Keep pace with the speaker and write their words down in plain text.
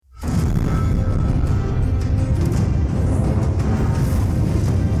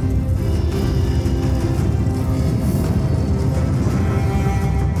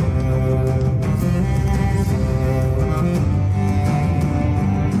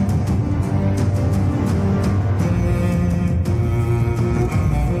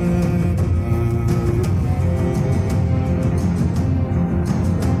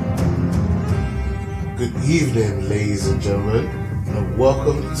evening, ladies and gentlemen, and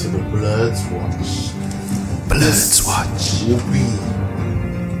welcome to the Blerds Watch. Blerds Watch will be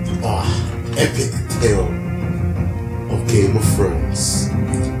epic tale of Game of Thrones.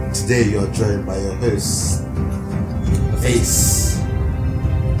 Today you're joined by your host, Ace.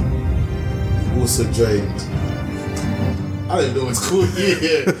 You're also joined, I don't know what's called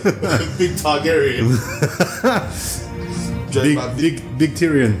here, Big Targaryen. Big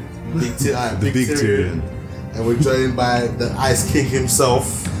Tyrian. Big Tyrian. And we're joined by the Ice King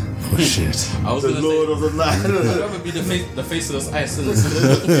himself. Oh shit. The Lord of the Night. I'd rather be the faceless ice.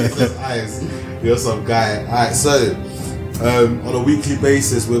 Faceless Ice. You're some guy. Alright, so on a weekly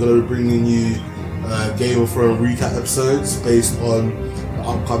basis we're going to be bringing you Game of Thrones recap episodes based on the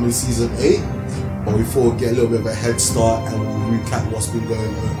upcoming season 8. But before we get a little bit of a head start and we'll recap what's been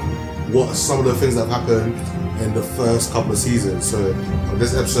going on, what some of the things that have happened in the first couple of seasons. So on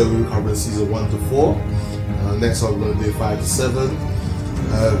this episode we're covering season 1 to 4. Next one we're going to do 5 to 7.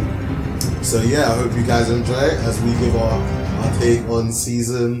 So yeah, I hope you guys enjoy it as we give our take on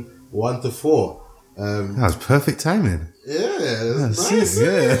season 1 to 4. That was perfect timing. Yeah, that's nice.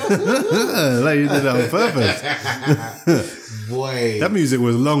 Yeah. Like you did that on purpose. Boy, that music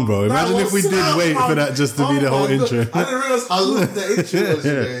was long, bro. Imagine if we did wait for that just to be the whole intro. I didn't realize how long the intro was.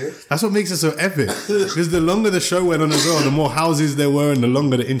 Yeah. That's what makes it so epic. Because the longer the show went on as well, the more houses there were and the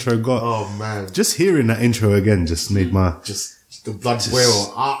longer the intro got. Oh man. Just hearing that intro again just made my... The blood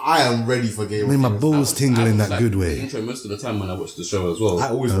boil. I am ready for Game of Thrones. Made my balls tingle in that good way. The intro most of the time when I watch the show as well. I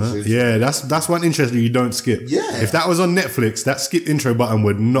always watch it. Yeah, that's one intro that you don't skip. Yeah. If that was on Netflix, that skip intro button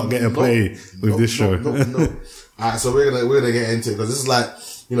would not get a play with this show. No. Alright, so we're gonna get into it because this is like,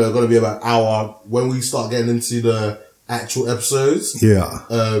 gonna be about hour. When we start getting into the actual episodes,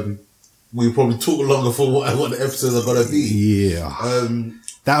 we probably talk longer for what the episodes are gonna be. Yeah.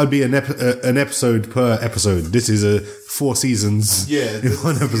 That would be an episode per episode. This is 4 seasons. Yeah, in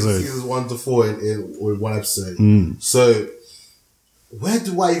one episode. Seasons 1 to 4 in one episode. So, where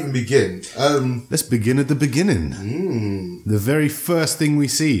do I even begin? Let's begin at the beginning. The very first thing we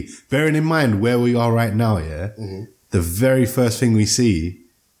see, bearing in mind where we are right now, the very first thing we see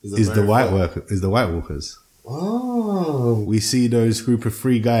is the White Walkers. Oh, we see those group of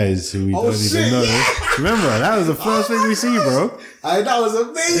 3 guys who we don't even know. Yeah. Remember, that was the first thing we see, bro. That was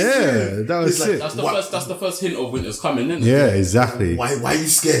amazing. Yeah, that was sick. That's the first hint of winter's coming, isn't it? Yeah, exactly. Why are you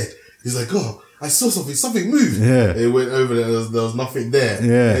scared? He's like, oh, I saw something moved. Yeah. It went over there, there was nothing there.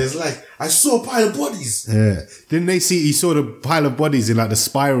 Yeah. And it's like, I saw a pile of bodies. Yeah. Didn't they see, he saw the pile of bodies in like the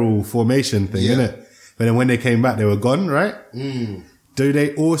spiral formation thing, innit? But then when they came back, they were gone, right? Do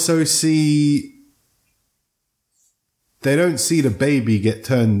they also see... They don't see the baby get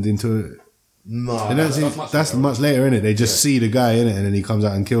turned into... No. They don't see, that's much later, innit? They just see the guy, innit? And then he comes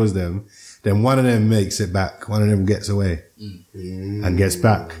out and kills them. Then one of them makes it back. One of them gets away. And gets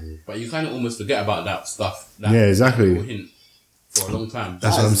back. But you kind of almost forget about that stuff. Yeah, exactly. That hint for a long time.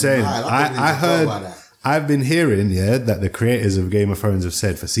 That's what I'm saying. I heard... I've been hearing, that the creators of Game of Thrones have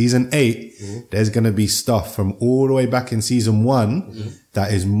said for season 8, there's going to be stuff from all the way back in season 1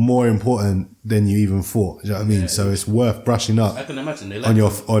 that is more important than you even thought. Do you know what I mean? So it's worth brushing up I can imagine they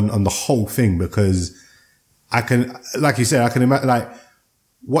on on the whole thing, because I can, like you said, I can imagine, like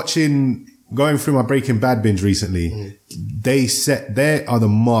going through my Breaking Bad binge recently, they are the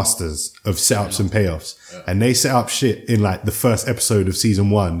masters of setups and payoffs. And they set up shit in like the first episode of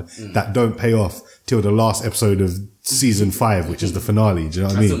season 1 that don't pay off till the last episode of season 5, which is the finale. Do you know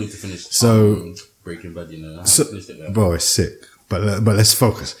what I mean? still need to finish Breaking Bad, I finished it there. Bro, it's sick. But let's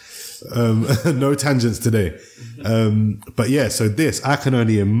focus. No tangents today. But yeah, so I can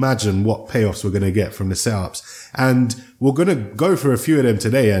only imagine what payoffs we're going to get from the setups. And we're going to go through a few of them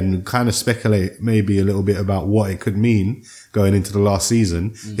today and kind of speculate maybe a little bit about what it could mean going into the last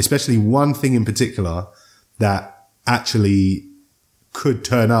season, especially one thing in particular that actually could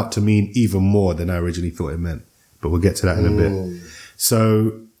turn out to mean even more than I originally thought it meant. But we'll get to that in a bit.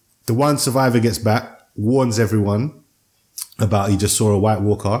 So the one survivor gets back, warns everyone about he just saw a White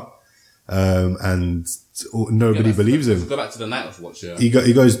Walker, and nobody believes him. Go back to the Night Watch. Yeah. He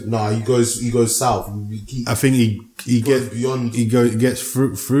goes. No, he goes south. I think he goes gets beyond. He gets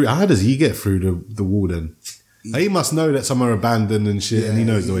through. How does he get through the wall then? He must know that some are abandoned and shit, and he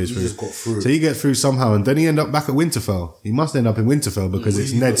knows the way through. Just got through. So he gets through somehow, and then he end up back at Winterfell. He must end up in Winterfell because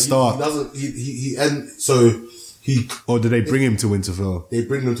it's Ned Stark. Or do they bring him to Winterfell? They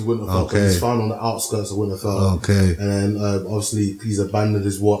bring him to Winterfell because he's found on the outskirts of Winterfell. Okay. And then obviously he's abandoned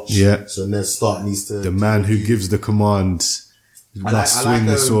his watch. Yeah. So Ned Stark needs to... The man who gives the command must swing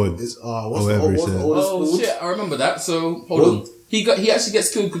the sword. Oh shit, I remember that. So hold on. He actually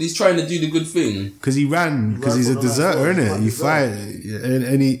gets killed because he's trying to do the good thing. Because he ran, because he's a deserter, innit? You fight,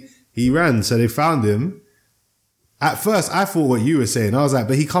 and he ran, so they found him. At first, I thought what you were saying. I was like,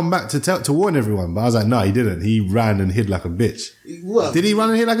 but he come back to warn everyone. But I was like, no, he didn't. He ran and hid like a bitch. What? Did he run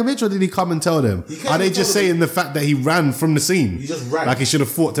and hid like a bitch, or did he come and tell them? Are they just saying the fact that he ran from the scene? He just ran. Like he should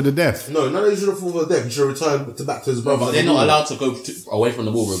have fought to the death? No, not that he should have fought to the death. He should have returned back to his brother. But they're not allowed to go away from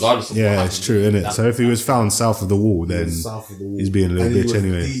the wall regardless of what Yeah, it's true, innit? So if he was found south of the wall, then he's being a little bitch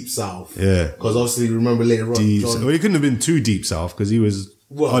anyway. Deep south. Yeah. Because obviously, remember later on, Well, he couldn't have been too deep south because he was...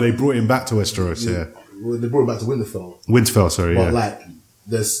 they brought him back to Westeros, yeah. Well, they brought him back to Winterfell. Winterfell, sorry, but like,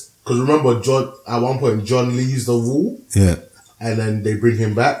 there's... Because remember, Jon, at one point, Jon leaves the wall. Yeah. And then they bring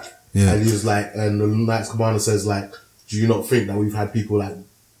him back. Yeah. And he was like... And the Knights Commander says, like, do you not think that we've had people, like,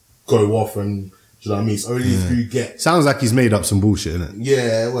 go off and... Do you know what I mean? It's only if you get... Sounds like he's made up some bullshit, innit?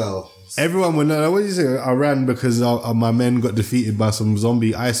 Yeah, well... Everyone would know. What did you say? I ran because my men got defeated by some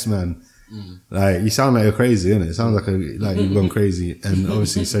zombie Iceman. Like, you sound like you're crazy, innit? It sounds like you've gone crazy. And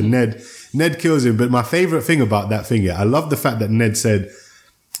obviously, so Ned kills him. But my favourite thing about that thing, I love the fact that Ned said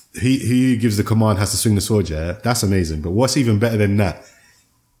he gives the command has to swing the sword, yeah? That's amazing. But what's even better than that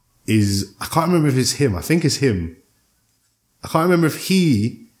is, I can't remember if it's him. I think it's him. I can't remember if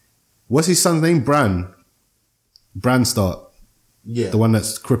what's his son's name? Bran Stark. Yeah. The one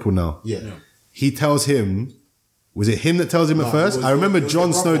that's crippled now. Yeah. He tells him, was it him that tells him at first? I remember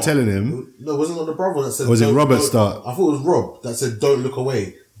Jon Snow telling him. No, wasn't it the brother that said... Or was it Robert Stark? I thought it was Rob that said, don't look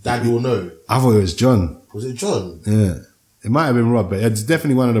away. Dad will know. I thought it was Jon. Was it Jon? Yeah. It might have been Rob, but it's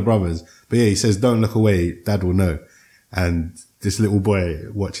definitely one of the brothers. But yeah, he says, don't look away. Dad will know. And this little boy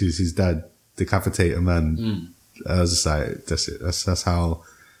watches his dad decapitate a man. I was just like, that's it. That's how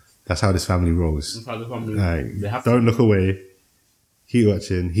this family rolls. That's how the family... Like, don't look away. Keep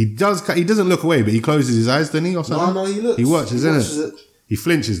watching. He doesn't look away, but he closes his eyes, doesn't he? Or something? No, he looks. He watches, isn't it? He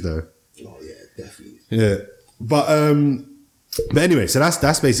flinches though. Oh yeah, definitely. Yeah. But anyway, so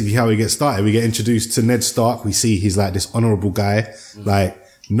that's basically how we get started. We get introduced to Ned Stark. We see he's like this honourable guy. Like,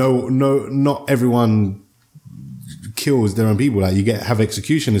 no, not everyone kills their own people. Like, you have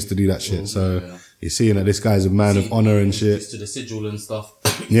executioners to do that shit. So you're seeing that this guy's a man of honour and shit. To the sigil and stuff.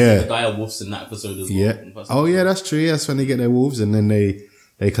 Yeah. The dire wolves in that episode as well. Yeah. Oh yeah, that's true. That's when they get their wolves and then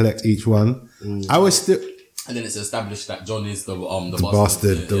they collect each one. I was still... And then it's established that Jon is the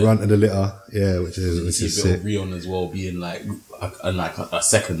bastard, the runt of the litter. Yeah, which is sick. Rion as well being like a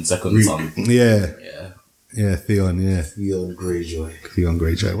second son. Yeah. Yeah, Theon, yeah. Theon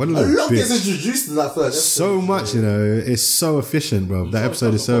Greyjoy. What a little love bitch. gets introduced in that first. So much, you know. It's so efficient, bro. That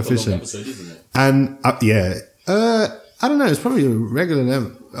episode is so efficient. Episode, isn't it? And, I don't know. It's probably a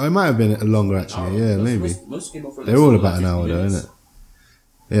regular... It might have been longer, actually. Yeah, maybe. Most Game of Thrones They're all about an hour, though, isn't it?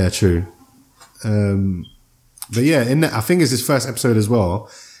 Yeah, true. But yeah, I think it's his first episode as well.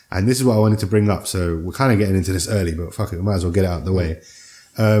 And this is what I wanted to bring up. So we're kind of getting into this early, but fuck it, we might as well get it out of the way.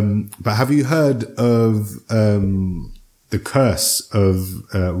 But have you heard of the curse of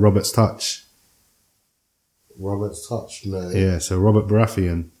Robert's Touch? Robert's Touch, no. Yeah, so Robert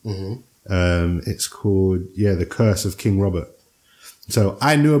Baratheon. It's called, the Curse of King Robert. So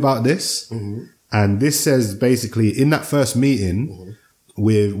I knew about this, and this says basically in that first meeting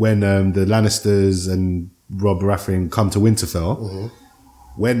with when the Lannisters and Rob Baratheon come to Winterfell,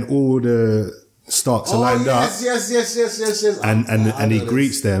 when all the Starks are lined up, yes. and he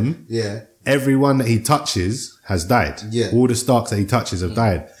greets them. Yeah, everyone that he touches has died. Yeah, all the Starks that he touches have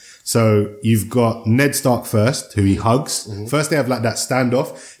died. So you've got Ned Stark first, who he hugs. First they have like that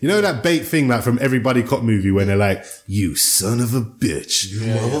standoff. You know that bait thing like from every buddy cop movie when they're like, you son of a bitch.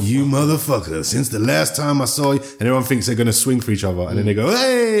 You motherfucker. Since the last time I saw you. And everyone thinks they're going to swing for each other. And then they go,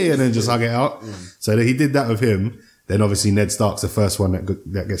 hey, and then just hug it out. So he did that with him. Then obviously Ned Stark's the first one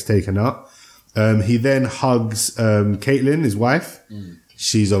that gets taken out. He then hugs Caitlyn, his wife.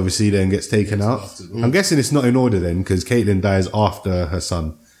 She's obviously then gets taken out. I'm guessing it's not in order then because Caitlyn dies after her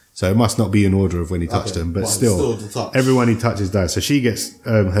son. So it must not be in order of when he touched them, but still everyone he touches dies. So she gets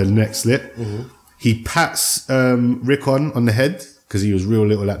her neck slit. He pats Rickon on the head because he was real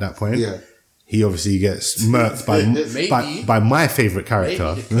little at that point. Yeah. He obviously gets murked by my favourite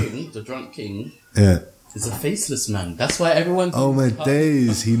character. Maybe the drunk king. Yeah. Is a faceless man. That's why everyone... Oh my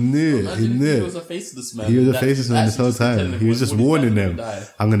days, he knew it. He knew it. He was a faceless man. He was a faceless man this whole time. He was just warning them,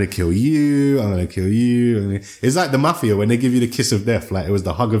 I'm going to kill you, I'm going to kill you. It's like the mafia when they give you the kiss of death. Like it was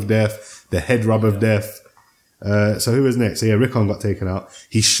the hug of death, the head rub of death. So who was next? So yeah, Rickon got taken out.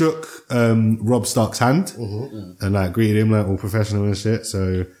 He shook Robb Stark's hand and like greeted him like all professional and shit.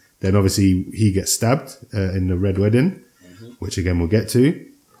 So then obviously he gets stabbed in the Red Wedding, which again we'll get to.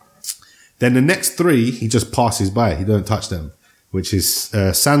 Then the next three, he just passes by. He don't touch them. which is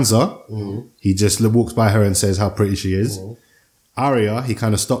Sansa. He just walks by her and says how pretty she is. Arya, he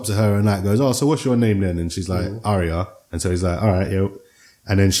kind of stops at her and like goes, "Oh, so what's your name then?" And she's like, "Arya." And so he's like, "All right, yo."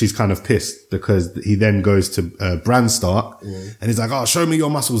 And then she's kind of pissed because he then goes to Bran Stark and he's like, "Oh, show me your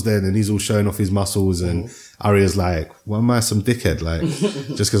muscles then." And he's all showing off his muscles and Arya's like, "Well, am I some dickhead? Like,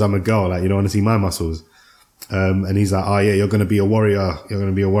 just because I'm a girl, like, you don't want to see my muscles." And he's like, "Oh yeah, you're going to be a warrior. You're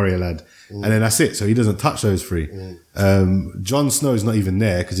going to be a warrior, lad." And then that's it. So he doesn't touch those three. Jon Snow's not even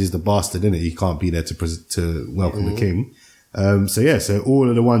there because he's the bastard, innit? He can't be there to welcome the king. So all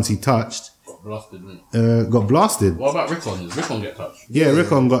of the ones he touched got blasted. What about Rickon? Does Rickon get touched? Yeah,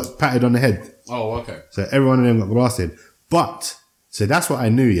 Rickon got patted on the head. Oh, okay. So everyone of them got blasted. But, so that's what I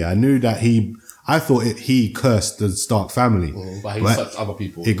knew, yeah. I knew that I thought he cursed the Stark family. But he's touched other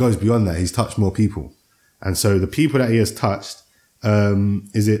people. It goes beyond that. He's touched more people. And so the people that he has touched,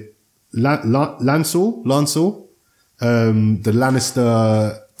 is it Lancel? The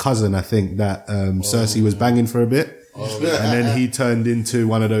Lannister cousin, I think, that Cersei was banging for a bit. And then he turned into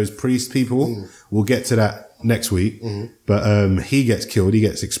one of those priest people. We'll get to that next week. But he gets killed. He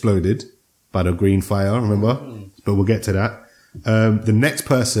gets exploded by the green fire, remember? But we'll get to that. The next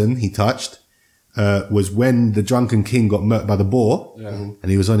person he touched was when the drunken king got murked by the boar and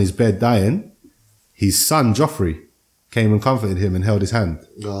he was on his bed dying. His son, Joffrey, came and comforted him and held his hand.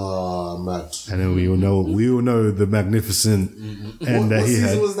 Oh, man. And then we all know the magnificent end that he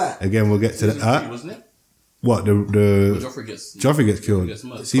had. What was that? Again, we'll get to that. Wasn't it? What, Joffrey gets killed.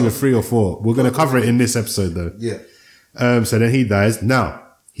 It's either 3 or 4. We're going to cover it in this episode though. Yeah. So then he dies. Now,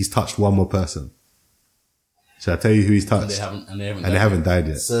 he's touched one more person. Should I tell you who he's touched? And they haven't died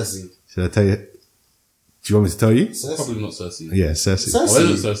yet. Cersei. Should I tell you? Do you want me to tell you? Probably not Cersei. Yeah, Cersei. Oh,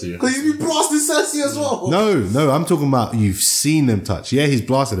 is it Cersei? Because you've been blasting Cersei as well. No, I'm talking about you've seen them touch. Yeah, he's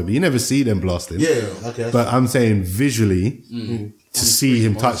blasted them, but you never see them blasting. Yeah, okay. But I'm saying visually, to see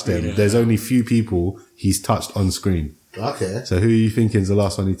him touch them, there's only few people he's touched on screen. Okay. So who are you thinking is the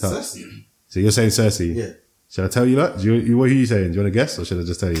last one he touched? Cersei. So you're saying Cersei? Yeah. Should I tell you that? What are you saying? Do you want to guess or should I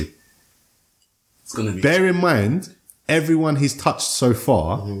just tell you? It's going to be... Bear in mind, everyone he's touched so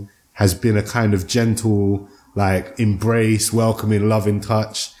far has been a kind of gentle, like, embrace, welcoming, loving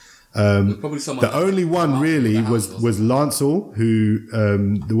touch. The only one really was Lancel, who,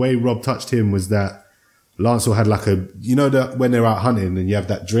 the way Rob touched him was that Lancel had like that when they're out hunting and you have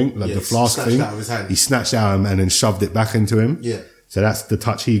that drink, like the flask thing. Out of his hand. He snatched out and then shoved it back into him. Yeah. So that's the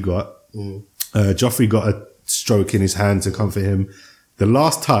touch he got. Joffrey got a stroke in his hand to comfort him. The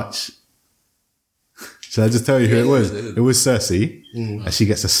last touch, should I just tell you who it was? It was Cersei, and she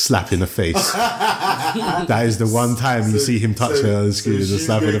gets a slap in the face. That is the one time you see him touch her on the screen, is a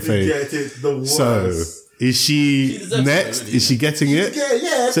slap in the face. So, is she next? Is she getting it?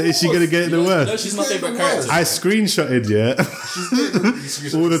 Yeah. So is she going to get it the worst? No, she's my favourite character. I screenshotted,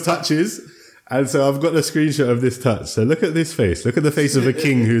 all the touches. And so I've got the screenshot of this touch. So look at this face. Look at the face of a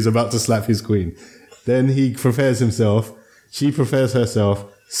king who's about to slap his queen. Then he prepares himself. She prepares herself.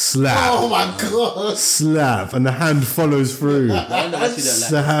 Slap. Oh my God. Slap. And the hand follows through.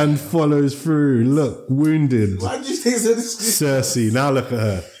 The hand follows through. Look, wounded. Why did you take so this? Cersei. Now look at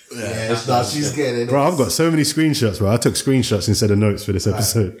her. Yeah, she's getting it. Bro, I've got so many screenshots, bro. I took screenshots instead of notes for this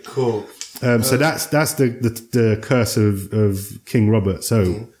episode. Right, cool. So that's the curse of King Robert. So,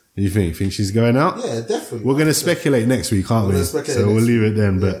 what do you think? Think she's going out? Yeah, definitely. We're going to speculate next week, aren't we? So we'll leave it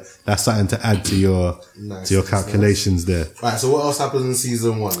then, but that's something to add to your calculations there. Right, so what else happens in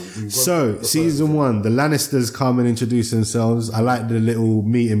season 1? So, season 1, the Lannisters come and introduce themselves. I like the little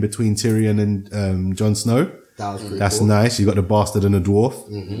meeting between Tyrion and Jon Snow. That was pretty That's cool. nice. You got the bastard and the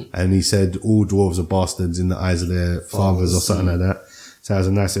dwarf. And he said all dwarves are bastards in the eyes of their fathers or something like that. So that was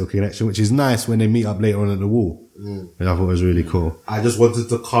a nice little connection, which is nice when they meet up later on at the wall. Which I thought was really cool. I just wanted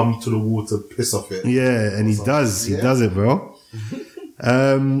to come to the wall to piss off it. Yeah, and he does. He does it, bro.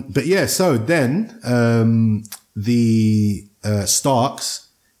 But yeah, so then the Starks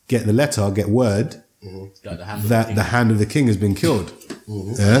get the letter, get word that the hand of the king has been killed.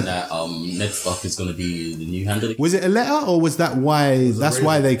 And that Ned Stark is going to be the new hand of the king. Was it a letter, or was that why? That's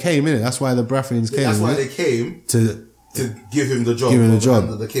why they came, innit? That's why the Baratheons came. That's why they came to give him the job. Give him the job.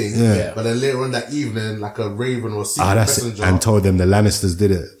 Under the king. Yeah. But then later on that evening, like a raven or secret messenger. And told them the Lannisters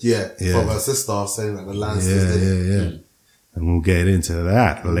did it. Yeah. From her sister saying that the Lannisters did it. Yeah. And we'll get into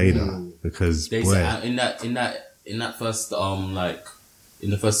that later because they say, in that first in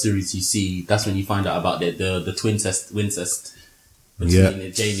the first series you see, that's when you find out about the twincest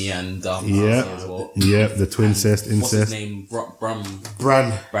between Jaime and as well. Yeah, the twincest, incest. What's his name?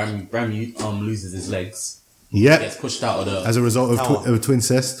 Bran loses his legs. Yeah. Gets pushed out of the as a result of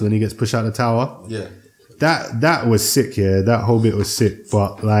twincest when he gets pushed out of the tower. Yeah. that was sick. Yeah, that whole bit was sick.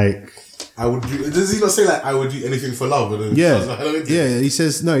 But like, I would do. Does he not say like I would do anything for love? And then yeah. He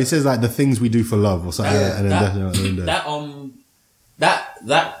says no. He says like the things we do for love or something. And then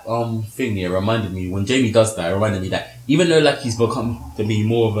that thing here reminded me when Jamie does that. It reminded me that even though like he's become to be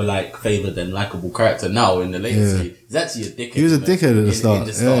more of a like favoured and likable character now in the latest series, he's actually a dickhead. He was a dickhead at the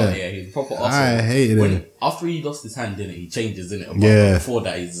start. Yeah, he's proper awesome. I hated him. After he lost his hand, didn't he? Changes, innit? Yeah. Before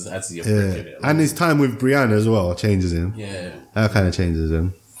that, he's actually a prick, innit? And his time with Brianna as well changes him. Yeah. That kind of changes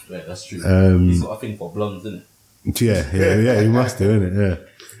him. Yeah, that's true. He's got a thing for blondes, isn't it? Yeah. He must do, innit? Yeah.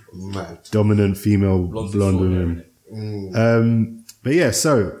 Mad. Dominant female blonde women. But yeah,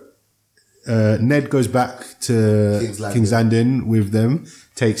 so Ned goes back to King's Landing with them,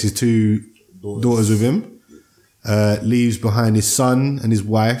 takes his two daughters with him, leaves behind his son and his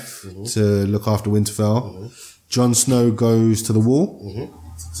wife to look after Winterfell. Jon Snow goes to the Wall.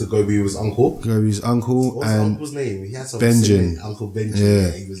 To go be with his uncle. What's his uncle's name? He had some Benjen. Uncle Benjen.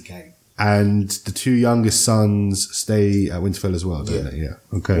 Yeah. He was gang. And the two youngest sons stay at Winterfell as well, don't they? Yeah.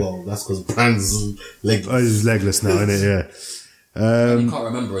 Okay. Well, that's because Bran's legless. Oh, he's legless now, isn't it? Yeah. He can't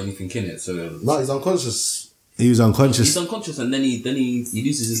remember anything in it, so no, he's unconscious. He was unconscious. He's unconscious, and then he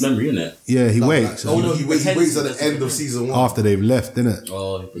loses his memory, innit? Yeah, he wakes. He wakes at the end of season 1 after they've left, innit?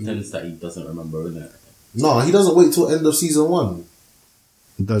 Oh, he pretends that he doesn't remember, innit? No, he doesn't wait till end of season 1.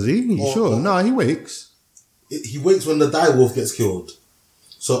 Does he? You sure? No, he wakes. He wakes when the direwolf gets killed.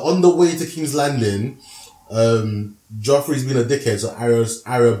 So on the way to King's Landing, Joffrey's been a dickhead, so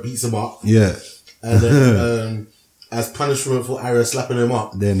Arya beats him up. Yeah. And then as punishment for Arya slapping him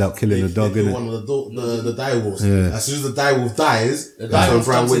up, they end up killing the dog, innit? One of the direwolves. Yeah. As soon as the direwolf dies, the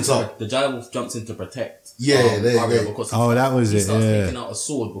direwolf jumps in to protect. Arya because that was he it. starts Yeah. taking out a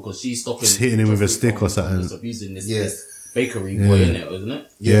sword because she's stopping. Just hitting him with a stick or something. Just abusing this bakery boy in it, isn't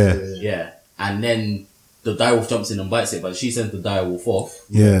it? Yeah. And then the direwolf jumps in and bites it, but she sends the direwolf off.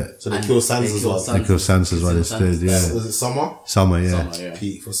 Yeah. So they kill Sansa as well. They kill Sansa as well instead, yeah. Was it Summer? Summer, yeah.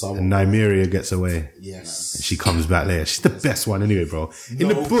 Pete for Summer. And Nymeria gets away. Yes. And she comes back later. She's the best one anyway, bro. In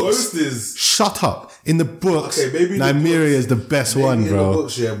the books, Ghost is... Shut up. In the books, maybe Nymeria is the best one, bro. In the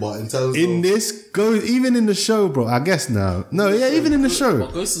books, yeah, but in terms in this, even in the show, bro, I guess now. No, yeah, even in the show.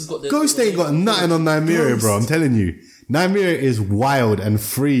 Ghost ain't got nothing on Nymeria, bro, I'm telling you. Nymeria is wild and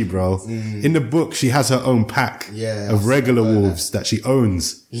free, bro. In the book, she has her own pack of regular wolves that she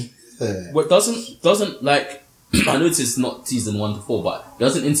owns. What doesn't like? I know it's not season 1 to 4, but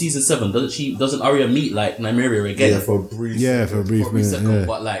doesn't in season 7 doesn't Arya meet like Nymeria again? Yeah, for a brief minute. Second,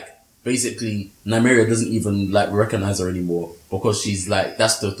 but like basically Nymeria doesn't even like recognize her anymore because she's like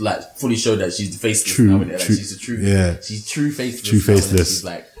that's the like fully show that she's faceless now. Like, she's a she's true faceless. True faceless. She's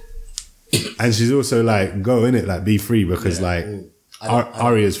like. And she's also like, go in it, like be free because like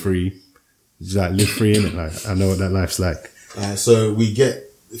Arya's free. She's like, live free in it. Like, I know what that life's like. So we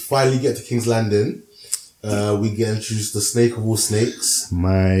finally get to King's Landing. We get introduced to Snake of all snakes.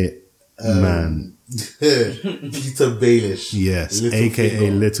 My man. Peter Baelish. Yes, aka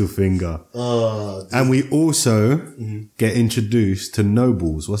Littlefinger. And we also get introduced to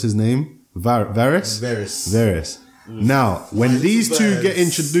nobles. What's his name? Varys. Now, when these two get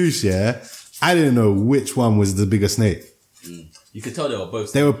introduced, I didn't know which one was the bigger snake. You could tell they were both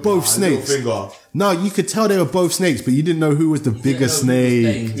snakes. They were both snakes. No, you could tell they were both snakes, but you didn't know who was the bigger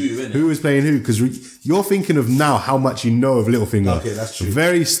snake. Who was playing who? Because you're thinking of now how much you know of Littlefinger. Okay, that's true.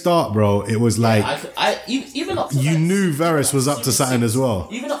 Very start, bro, it was like... even up to you knew Varys was up to something as well.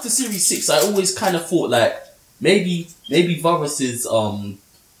 Even up to series 6, I always kind of thought like, maybe Varys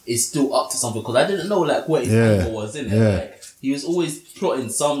is still up to something, because I didn't know like what his angle was in it. Like, he was always plotting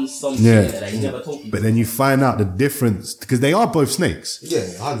some shit that he never told people. But then you find out the difference, because they are both snakes. Yeah,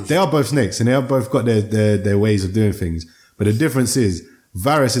 100%. They are both snakes, and they have both got their ways of doing things. But the difference is,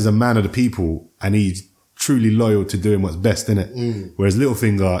 Varys is a man of the people, and he's truly loyal to doing what's best in it. Whereas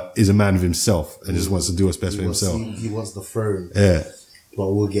Littlefinger is a man of himself and just wants to do what's best for himself. He wants the throne. Yeah.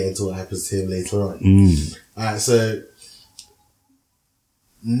 But we'll get into what happens to him later on. Alright, so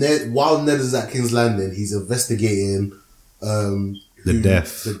while Ned is at King's Landing, he's investigating the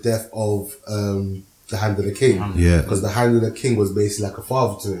death of the Hand of the King. Yeah. Because the Hand of the King was basically like a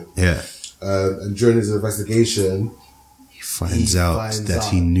father to him. Yeah. And during his investigation, he finds out that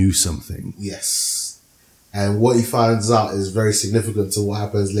he knew something. Yes. And what he finds out is very significant to what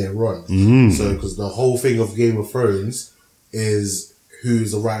happens later on. So, because the whole thing of Game of Thrones is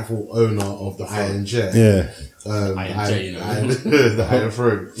who's the rightful owner of the Iron Chair. Yeah. The Iron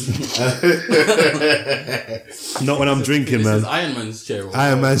Throne. Not when I'm drinking, man. Iron Man's chair.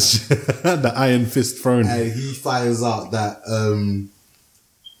 Iron Man's chair. The Iron Fist throne. And he finds out that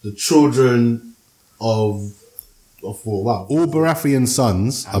the children of wow. All Baratheon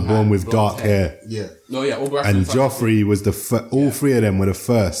sons are born with dark hair. Yeah. No, yeah, all Baratheon And sons Joffrey was all three of them were the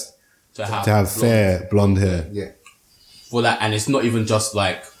first to to have blonde. fair blonde hair. Yeah. For that, and it's not even just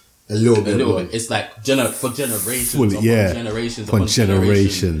like A little bit. It's like for generations. Fully, upon yeah. Generations. Upon upon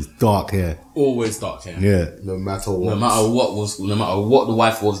generations. Dark hair. Always dark hair. Yeah. No matter what. No matter what the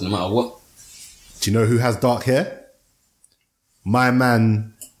wife was, no matter what. Do you know who has dark hair? My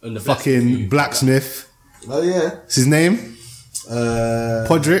man, And the fucking blacksmith. Oh yeah. What's his name?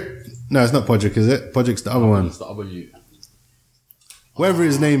 Podrick? No, it's not Podrick, is it? Podrick's the other one. It's the other you. Whatever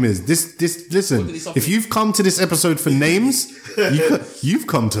his name is. Listen, if you've come to this episode for names, you've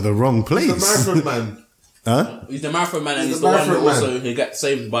come to the wrong The place. marathon man. Huh? He's the marathon man, and He's he's the the one who marathon man. also he gets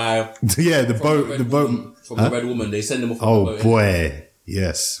saved by Yeah, the boat. from the red woman. They send him off. On the Oh boat, boy.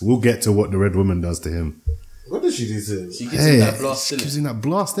 Yes. We'll get to what the red woman does to him. What does she do to him? She gives him that blast, she gives innit? him that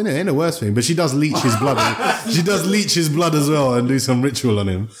blast, innit? Ain't the worst thing. But she does leech his blood. She does leech his blood as well and do some ritual on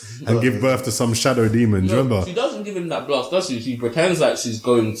him and give birth to some shadow demon. Do you remember? She doesn't give him that blast, does she? She pretends like she's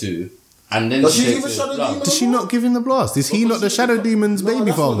going to, and then Does she takes give a his shadow blood. demon? Does she not give him the blast? Is he not the shadow demon's baby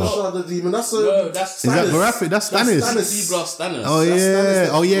that's father? not the demon. That's No, that's Is that Stannis. Baratheon? That's Stannis. She blast Stannis. Oh That's yeah. Stannis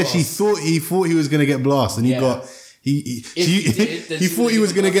Oh yeah. that's He thought he was gonna get blast, and he Yeah. got. He Then thought he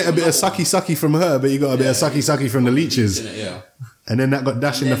was gonna get a bit of sucky from her, but he got a bit of sucky from the leeches, Innit, yeah. and then that got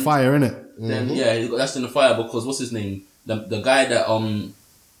dashed in the then- fire, innit? Then he got dashed in the fire because what's his name? The guy that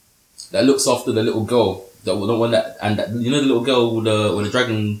looks after the little girl, the one that you know the little girl with the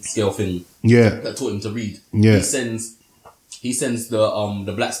dragon scale thing Yeah. that taught him to read. Yeah. He sends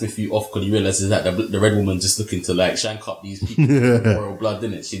the blacksmith you off because he realizes that the red woman just looking to like shank up these people with royal blood,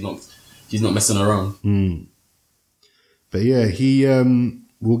 innit? She's not messing around. But yeah, he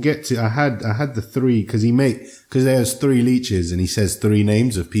we'll get to. I had the three because there's three leeches, and he says three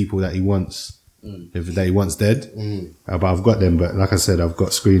names of people that he wants that he wants dead. But I've got them. But like I said, I've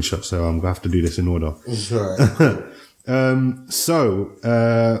got screenshots, so I'm gonna have to do this in order. Right. So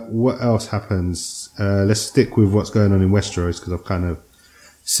what else happens? Let's stick with what's going on in Westeros because I've kind of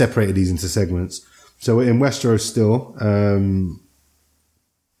separated these into segments. So we're in Westeros still.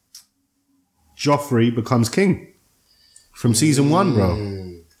 Joffrey becomes king. From season 1,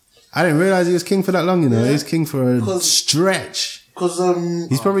 bro. I didn't realize he was king for that long, you know. He's king for a stretch. Because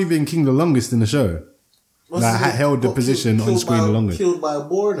He's probably been king the longest in the show. Held the position on screen the longest. Killed by a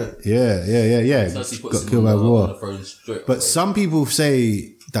boar, innit? Yeah. Cersei puts Got him killed by on war. the throne straight But away. some people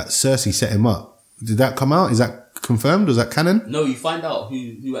say that Cersei set him up. Did that come out? Is that confirmed? Was that canon? No, you find out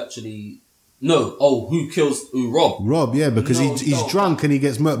who actually. No, who Rob? Rob, yeah, because No, he's no. drunk and he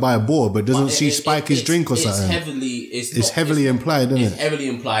gets murked by a boar, but doesn't But she spike his drink or something? It's heavily implied, isn't It's it? heavily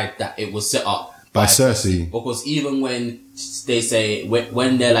implied that it was set up By Cersei. Because even when they say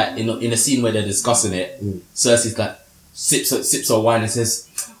when they're like in a scene where they're discussing it, Cersei's like sips her wine and says,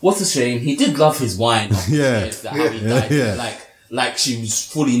 "What a shame. He did love his wine." Yeah. How he died. Yeah. Like she was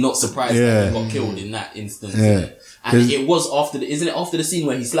fully not surprised that he got killed in that instance. Yeah. And it was isn't it after the scene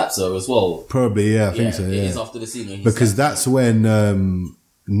where he slaps her as well? Probably, yeah, I think so, It yeah. is after the scene where he Because slaps that's when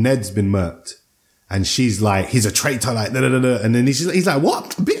Ned's been murked. And she's like, he's a traitor, like, da da da da. And then he's like, what?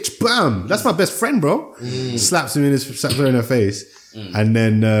 Bitch, bam! That's my best friend, bro. Slaps her in her face. And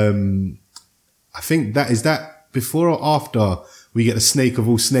then, I think is that before or after we get the snake of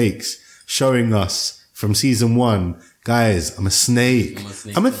all snakes showing us from season 1, guys, I'm a snake.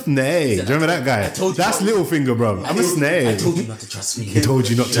 I'm a snake. Do you remember that guy? That's Littlefinger, bro. I'm a snake. I told you not to trust me. He told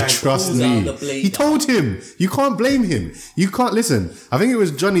you not to trust pulls me. out the blade He told him. You can't blame him. You can't listen. I think it was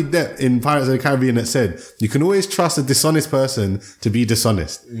Johnny Depp in Pirates of the Caribbean that said, you can always trust a dishonest person to be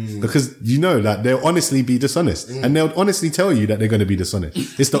dishonest. Because you know that they'll honestly be dishonest. And they'll honestly tell you that they're going to be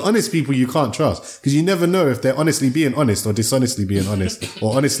dishonest. It's the honest people you can't trust. Because you never know if they're honestly being honest or dishonestly being honest.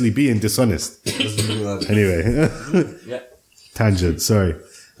 Or honestly being dishonest. Anyway. Yeah. Tangent, sorry.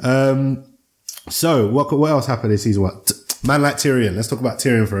 So what else happened in season 1? Man like Tyrion. Let's talk about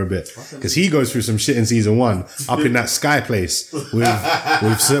Tyrion for a bit. Because he goes through some shit in season 1 up in that sky place with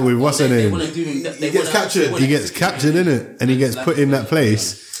what's her name? He gets captured. He gets captured, innit? And he gets put in that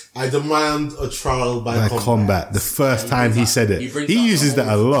place I demand a trial by combat. The first time he said it. He uses that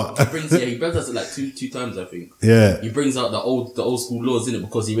a lot. He brings that like two times, I think. Yeah. He brings out the old school laws in it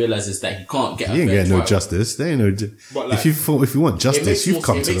because he realizes that he can't get. He ain't getting no trial. justice. There ain't no. But like, if you want justice, you've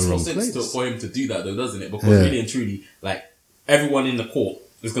come to the wrong It makes more sense place. for him to do that, though, doesn't it? Because really and truly, like everyone in the court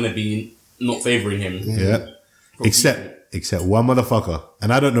is going to be not favouring him. Yeah. Except one motherfucker.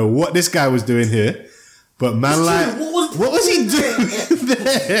 And I don't know what this guy was doing here, but man, like, what was he doing?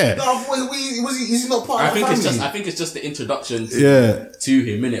 there? No, is he not part of the family? I think it's just the introduction to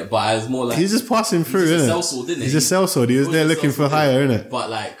him, innit? But it's more like he's just passing through, innit? Sellsword, didn't He's a sellsword. He was there looking for hire, innit? But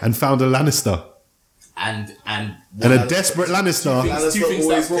like, and found a Lannister. And a desperate Lannister. Two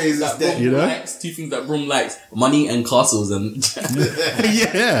things that Brom likes: money and castles. And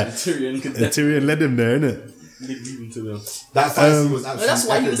yeah, Tyrion led him there, innit? That fight was absolutely. That's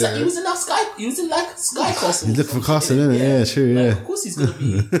why he was in that sky. He was in like Sky Castle. He's looking for castle, innit? Yeah, true. Yeah. Of course, he's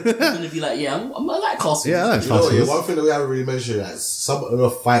gonna be. Like, yeah, I like castles. Yeah, I like castles. One thing that we haven't really mentioned is some of the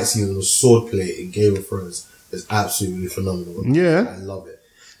fight scenes and the swordplay in Game of Thrones is absolutely phenomenal. Yeah, I love it.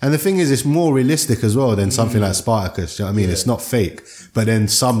 And the thing is, it's more realistic as well than something like Spartacus. Do you know what I mean? It's not fake, but then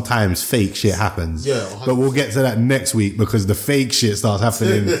sometimes fake shit happens. Yeah, 100%. But we'll get to that next week because the fake shit starts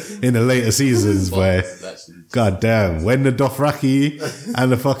happening in the later seasons. Boy, god damn! When the Dothraki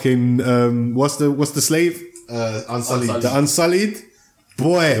and the fucking what's the slave? Unsullied. The Unsullied.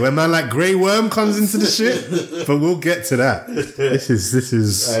 Boy, when man like Grey Worm comes into the shit, but we'll get to that. This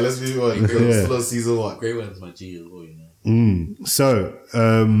is. Alright, let's move on. Still on season 1. Grey Worm's my G as well, you know. So,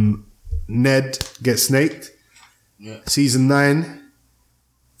 Ned gets snaked. Yeah. Season 9.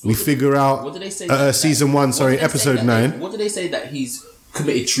 We figure out. What did they say? Season 1, sorry, episode 9. What did they say that he's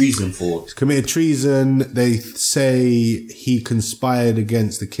committed treason for? He's committed treason. They say he conspired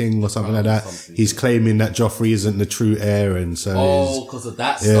against the king or something like that. He's claiming that Joffrey isn't the true heir, and so. Because of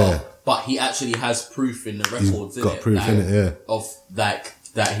that stuff. But he actually has proof in the records. He's got proof in it, yeah. Of that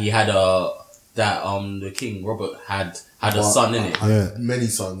he had the king Robert had a son in it. Yeah. Many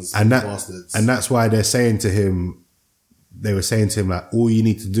sons. And bastards. And that's why they're saying to him, like, all you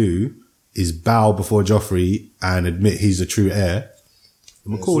need to do is bow before Joffrey and admit he's the true heir.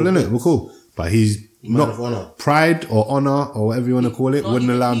 We're cool, innit? We're cool. But he's not pride or honor or whatever you want to call it, wouldn't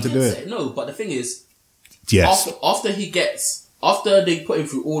allow him to do it. No, but the thing is, yes. After they put him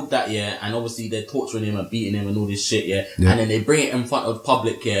through all that, and obviously they're torturing him and beating him and all this shit, and then they bring it in front of the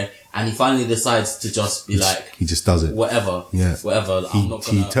public, and he finally decides to just be like, he just does it. Whatever.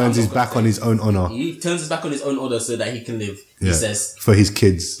 He turns his back on his own honor. He turns his back on his own honor so that he can live. He says, for his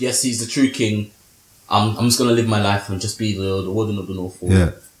kids. Yes, he's the true king. I'm just gonna live my life and just be the warden of the North Wall.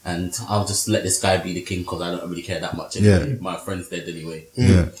 Yeah. And I'll just let this guy be the king because I don't really care that much anyway. My friend's dead anyway.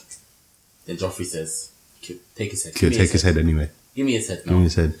 Yeah. Then Joffrey says, take his head. Take his head anyway. Give me his head now. Give me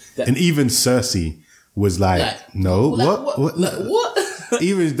his head. And even Cersei was like no, what?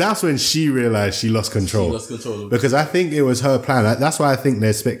 Even that's when she realized she lost control. Because I think it was her plan. That's why I think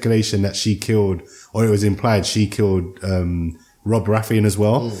there's speculation that she killed, or it was implied she killed Rob Baratheon as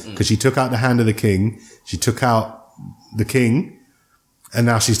well. Because she took out the hand of the king. She took out the king. And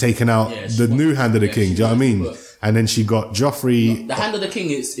now she's taken out the new hand of the king. Do you know what I mean? And then she got Joffrey. The hand of the king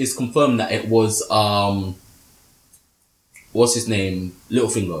is confirmed that it was what's his name?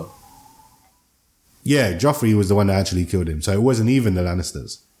 Littlefinger. Yeah, Joffrey was the one that actually killed him. So it wasn't even the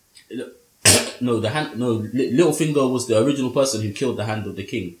Lannisters. Littlefinger was the original person who killed the hand of the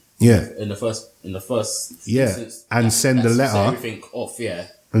king. Yeah. In the first instance, and send a letter. Everything off,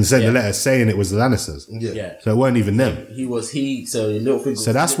 And send a letter saying it was the Lannisters. Yeah. So it weren't even them. So Littlefinger.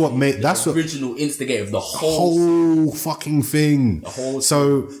 So that's what made, that's the what original instigator of the whole fucking thing.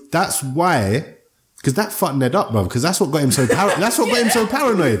 So that's why, because that fucked Ned up, bruv. Because that's what got him so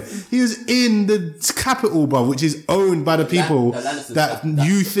paranoid. He was in the capital, bruv, which is owned by the people that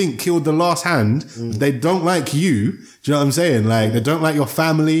you think killed the last hand. They don't like you. Do you know what I'm saying? Like, they don't like your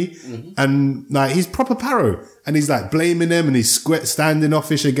family. And like, he's proper paro. And he's like blaming them, and he's standing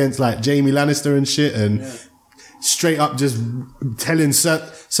offish against like Jaime Lannister and shit, and straight up just telling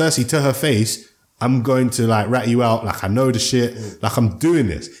Cersei to her face, I'm going to like rat you out. Like, I know the shit. Like, I'm doing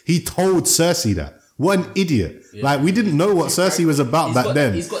this. He told Cersei that. What an idiot. Like, we didn't know what Cersei was about back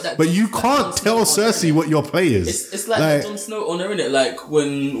then. But you can't tell Cersei what your play is. It's like Jon Snow on her, innit? Like, when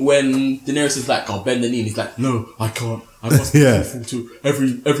Daenerys is like, I'll bend the knee, and he's like, no, I can't. I must be faithful to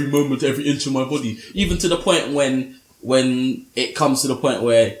every moment, every inch of my body. Even to the point when it comes to the point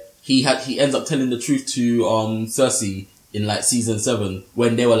where he ends up telling the truth to Cersei in like season 7,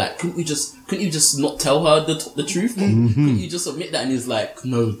 when they were like, couldn't you just not tell her the truth? Couldn't you just admit that? And he's like,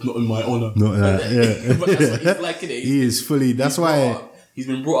 no, not in my honor. Not that, But that's what he's like, innit? He is fully, that's why he's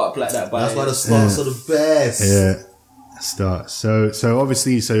been brought up like that. That's why the starts are the best. Yeah. Start. So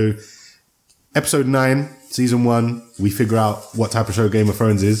obviously, episode 9, season 1, we figure out what type of show Game of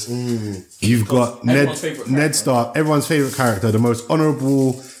Thrones is. You've got Ned Stark, everyone's favorite character, the most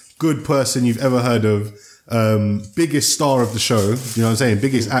honorable, good person you've ever heard of. Biggest star of the show, you know what I'm saying?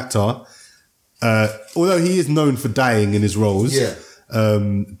 Biggest actor. Although he is known for dying in his roles.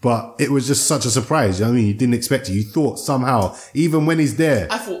 But it was just such a surprise. You know what I mean? You didn't expect it. You thought somehow, even when he's there,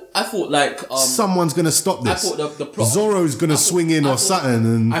 I thought like someone's gonna stop this. I thought the plot, Zorro's gonna swing in or something.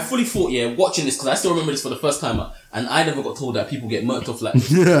 And I fully thought, watching this, because I still remember this for the first time, and I never got told that people get murked off like.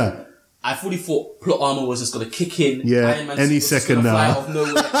 Yeah. I fully thought plot armor was just gonna kick in. Yeah, Iron Man any was just second gonna fly now. out of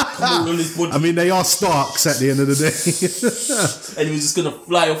nowhere, come on his body. I mean, they are Starks at the end of the day. And he was just gonna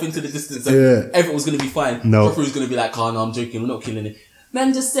fly off into the distance, and everything was gonna be fine. No. Joffrey was gonna be like, "Oh no, I'm joking. We're not killing it."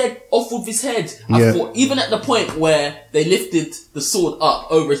 Man just said off with his head. I thought, even at the point where they lifted the sword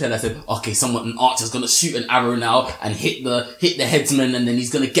up over his head, I said, "Okay, an archer's gonna shoot an arrow now and hit the headsman, and then he's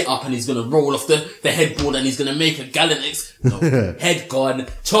gonna get up and he's gonna roll off the headboard and he's gonna make a gallant No, head gone,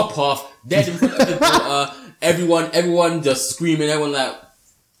 chop off, dead in front of the daughter. Everyone just screaming. Everyone like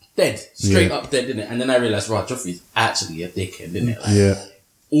dead, straight up dead, didn't it? And then I realized, right, Joffrey's actually a dickhead, didn't it? Like,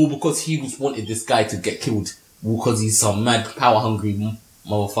 all because he wanted this guy to get killed. Because he's some mad, power-hungry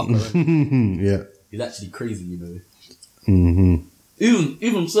motherfucker. Yeah. He's actually crazy, you know. Mm-hmm.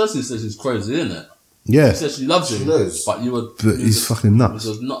 Even Cersei says he's crazy, isn't it? Yeah. She says she loves him. She knows. But he's fucking nuts. He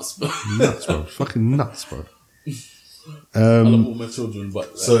was nuts, bro. Nuts, bro. Fucking nuts, bro. I love all my children,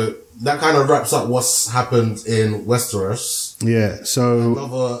 but... So, that kind of wraps up what's happened in Westeros. Yeah,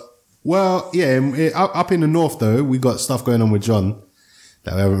 so... up in the north, though, we got stuff going on with Jon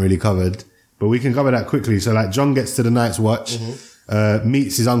that we haven't really covered. But we can cover that quickly. So, like, Jon gets to the Night's Watch,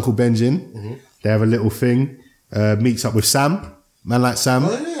 meets his uncle Benjen. They have a little thing. Meets up with Sam. Man like Sam.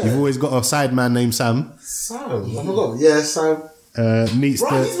 Oh, yeah. You've always got a side man named Sam. Sam. I forgot. Yeah, Sam. Meets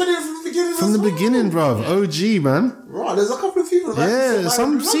Right, he's been here from the beginning. from the beginning, bruv. OG, man. Right, there's a couple of people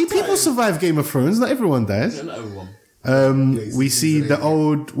that People survive Game of Thrones. Not everyone dies. Yeah, not everyone. We see the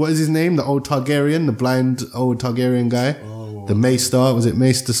old, what is his name? The old Targaryen, the blind old Targaryen guy. The Maester. Was it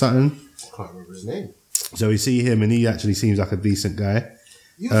Maester something? I can't remember his name. So we see him, and he actually seems like a decent guy.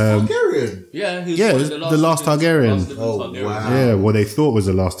 He was Targaryen. Yeah, he Yeah, was the last Targaryen. Targaryen. Wow. Yeah, what they thought was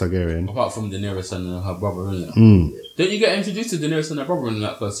the last Targaryen. Apart from Daenerys and her brother, isn't it? Don't you get introduced to Daenerys and her brother in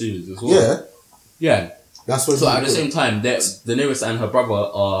that first series as well? Yeah. Yeah. That's what. So at the same time, Daenerys and her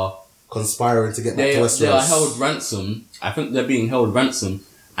brother are conspiring to get back to Westeros. They are held ransom. I think they're being held ransom,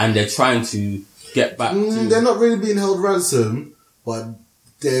 and they're trying to get back to... They're not really being held ransom, but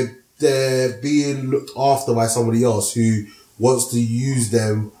they're being looked after by somebody else who wants to use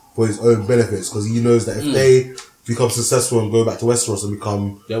them for his own benefits, because he knows that if they become successful and go back to Westeros and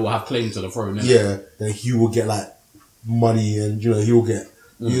become... They will have claim to the throne, innit? Yeah, then he will get like money, and he'll get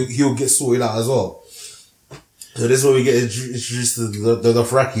he'll get sorted out as well. So this is where we get introduced to the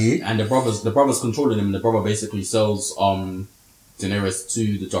Dothraki. And the brothers controlling him, and the brother basically sells Daenerys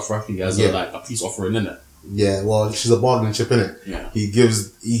to the Dothraki as a peace offering, innit? Yeah, well, she's a bargaining chip, innit? Yeah. He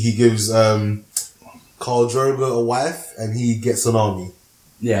gives Khal Drogo a wife, and he gets an army.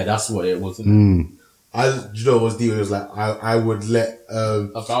 Yeah, that's what it was, innit? What's deal? It was like I would let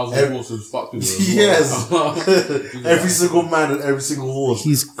 1,000 horses fuck with her. Yes, every single man and every single horse.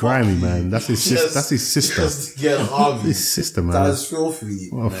 He's grimy, man. That's his sister. That's his sister. Just to get an army. His sister, man. That is filthy.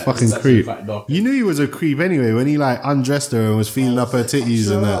 What a fucking creep. You knew he was a creep anyway when he like undressed her and was feeling up her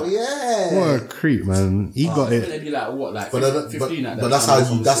titties and that. Yeah. What a creep, man. He got it. Maybe like what, like 15 at that but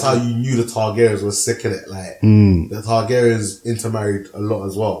that's how you knew the Targaryens were sick in it. Like the Targaryens intermarried a lot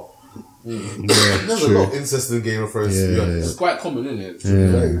as well. Yeah, There's a lot of incest in Game of Thrones. It's quite common, isn't it?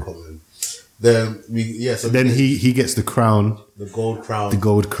 Very common. Then he gets the crown. The gold crown. The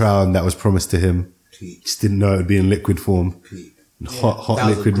gold crown that was promised to him. Peak. Just didn't know it would be in liquid form. Peak. Hot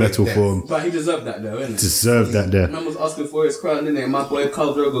liquid metal form. But he deserved that though, innit? Deserved that there. Man was asking for his crown, didn't he? My boy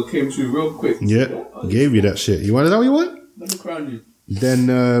Khal Drogo came through real quick. Yeah, gave you that shit. You wanted that what you want? Let me crown you.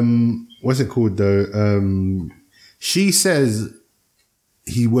 Then, what's it called though? She says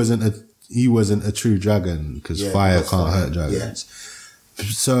he wasn't a true dragon because fire can't hurt dragons. Yeah.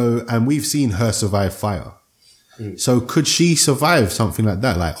 So, and we've seen her survive fire. So could she survive something like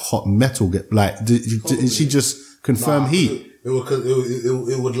that? Like hot metal did she just confirm heat? It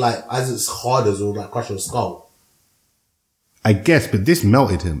would like, as it's hard as it would like crush your skull. I guess, but this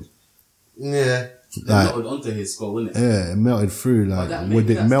melted him. Yeah. It melted onto his skull, innit? Yeah, it melted through. Like, would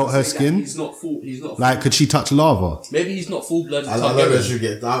it melt her skin? He's not full. Like, could she touch lava? Maybe he's not full-blooded.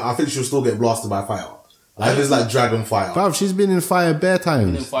 I think she'll still get blasted by fire. Like, if it's like dragon fire. Bruv, she's been in fire bare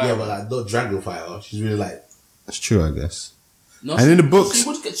times. Yeah, but like, not dragon fire. She's really like... That's true, I guess. No, and in the books...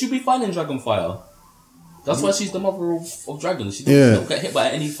 She'll be fine in dragon fire. That's why she's the mother of dragons. She don't get hit by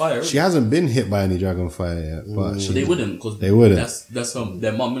any fire. She hasn't been hit by any dragon fire yet. But they wouldn't, because they wouldn't. That's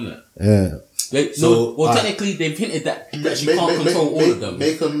their mum, innit? Yeah. Technically, they've hinted that she can't control all of them.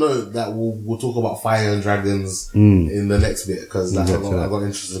 Make a note that we'll talk about fire and dragons in the next bit, because I got an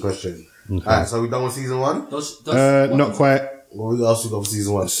interesting question. Okay. Alright, so we done with season 1? Not quite. What else we got for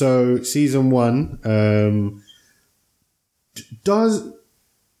season 1? So season 1, does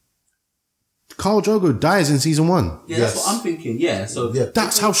Khal Drogo dies in season 1? Yeah, that's what I'm thinking. Yeah, so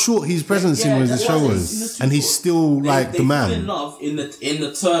that's how short his presence in the show was, and he's still the man. They fall in love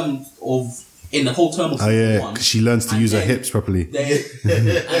in the whole term of season 1, because she learns to use her hips properly.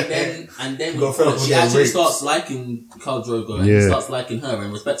 And then she actually starts liking Khal Drogo, and he starts liking her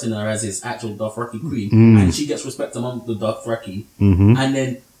and respecting her as his actual Dothraki queen, and she gets respect among the Dothraki. And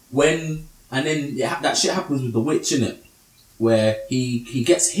then that shit happens with the witch, innit? Where he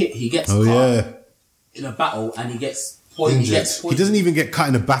gets caught in a battle, and he gets poisoned. He doesn't even get cut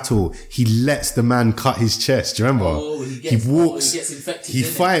in a battle. He lets the man cut his chest. Do you remember? He gets infected. He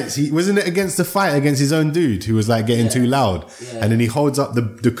fights. Wasn't it against the fight against his own dude who was like getting too loud, and then he holds up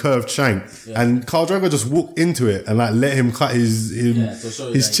the curved shank, and Khal Drogo just walked into it and like let him cut his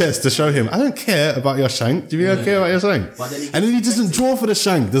chest to show him, I don't care about your shank. Do you really care about your shank? And then he doesn't draw for the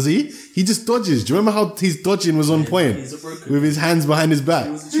shank, does he? He just dodges. Do you remember how his dodging was on point with his hands behind his back?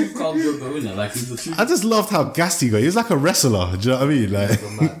 He was the true Khal Drogo, innit? Like, he was the true. I just loved how gassed he got. He was like a wrestler. Do you know what I mean? Like,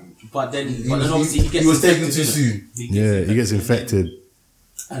 but then obviously he was taken too soon. He gets infected.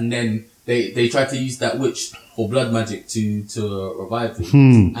 And then they tried to use that witch for blood magic to revive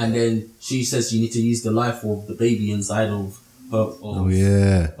him. And then she says you need to use the life of the baby inside of her,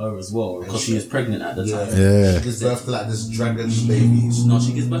 her as well, because she was pregnant at the time. She gives birth to like this dragon baby. No,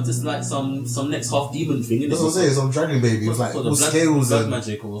 she gives birth to like some next half demon thing. That's what I'm saying, some dragon baby. It's like all scales blood and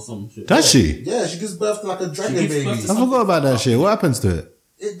magic or some shit. Does she? Yeah, she gives birth to like a dragon baby. I forgot about that shit. What happens to it?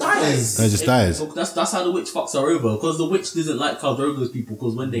 It dies. It just dies. So that's how the witch fucks her over, because the witch didn't like Khal Drogo's people,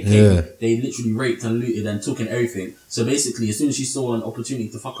 because when they came, they literally raped and looted and took in everything. So basically, as soon as she saw an opportunity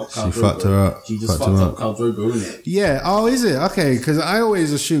to fuck up Khal Drogo, fucked her up. She just fucked up Khal Drogo, innit? Yeah. Oh, is it? Okay, because I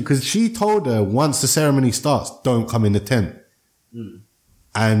always assume, because she told her once the ceremony starts, don't come in the tent.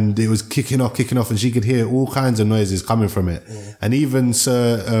 And it was kicking off, and she could hear all kinds of noises coming from it. And even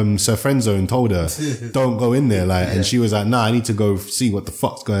Sir Friendzone told her, don't go in there. And she was like, nah, I need to go see what the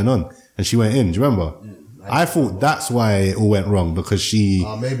fuck's going on. And she went in. Do you remember? I thought that's why it all went wrong, because she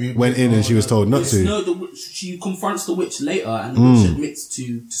went in and she was told not to. No, she confronts the witch later, and the witch admits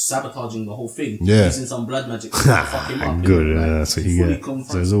to sabotaging the whole thing, using some blood magic to fuck him up. Good, that's what you get.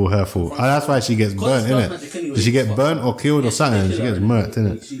 So it's all her fault. That's why she gets burnt, innit? Anyway, Did she get burnt or killed or something? She gets murked,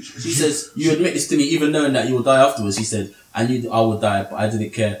 innit? She says, you admit this to me even knowing that you will die afterwards. She said, I knew I would die, but I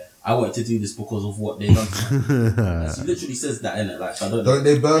didn't care. I wanted to do this because of what they done to me. She literally says that, innit? Like, I don't know. Don't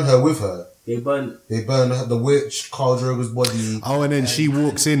they burn her with her? They burn the witch, Khal Drogo's body. Oh, and then she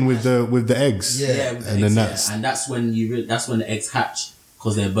walks in with the eggs. That's when the eggs hatch,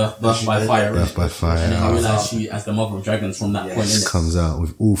 because they're birthed by fire. Birthed by fire. And then you realise she, as the mother of dragons from that point, innit? Comes out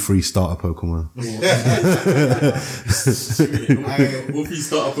with all 3 starter Pokemon. All 3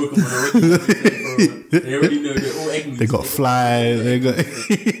 starter Pokemon they already know they're all egg. They got fly. They got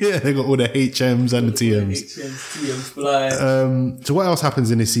all the HMs and the TMs. TMs fly. So what else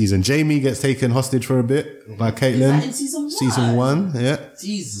happens in this season? Jaime gets taken hostage for a bit by Caitlyn. In season 1, yeah.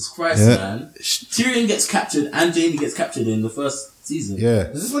 Jesus Christ, man. Tyrion gets captured and Jaime gets captured in the first season. Yeah.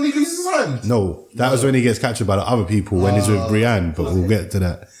 Is this when he loses his hand? No, that was when he gets captured by the other people when he's with Brienne, but we'll get to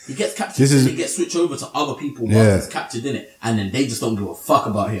that. He gets captured and he gets switched over to other people while he's captured, in it, and then they just don't give a fuck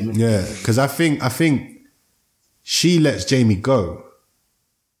about him. Yeah, because I think she lets Jaime go.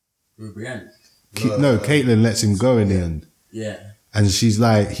 With Brienne. Caitlyn lets him go in the end. Yeah. And she's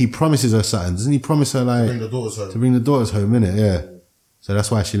like, he promises her something. Doesn't he promise her like to bring the daughters home, innit? Yeah. So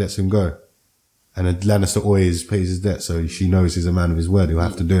that's why she lets him go. And Lannister always pays his debt, so she knows he's a man of his word. He'll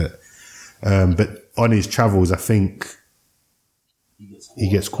have to do it. But on his travels, I think he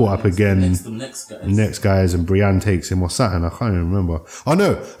gets caught up again. Next guys, and Brienne takes him or something. I can't even remember. Oh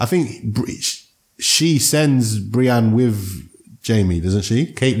no, I think she sends Brienne with Jaime, doesn't she?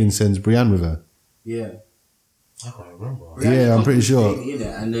 Caitlyn sends Brienne with her. Yeah. I can't remember. Yeah, I'm pretty sure.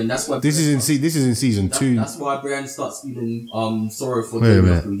 And then that's why this is in season 2. That's why Brienne starts feeling sorrow for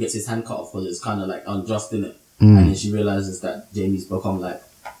Jaime after he gets his hand cut off, because it's kind of like unjust, innit? And then she realizes that Jaime's become like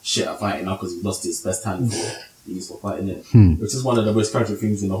shit at fighting now because he lost his best hand he used for fighting it, which is one of the most tragic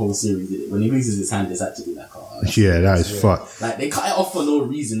things in the whole series. When he loses his hand, it's actually like, that is fucked. Like, they cut it off for no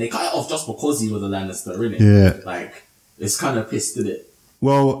reason. They cut it off just because he was a Lannister, innit? Yeah. Like, it's kind of pissed, innit?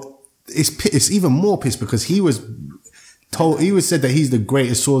 Well, it's even more pissed because he was He was said that he's the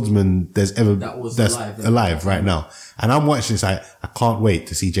greatest swordsman that's alive right now. And I'm watching this, I can't wait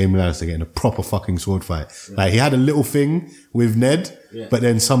to see Jaime Lannister get in a proper fucking sword fight. Yeah. Like, he had a little thing with Ned, but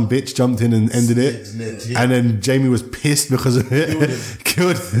then some bitch jumped in and ended it. Ned, and then Jaime was pissed because of it.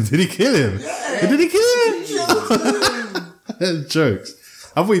 Killed him. Did he kill him? Yeah. Did he kill him? Jokes.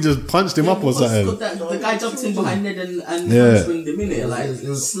 I thought he just punched him up or something. The guy jumped in behind Ned and springed him in it. Like,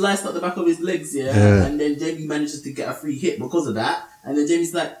 sliced up the back of his legs, and then Jaime manages to get a free hit because of that. And then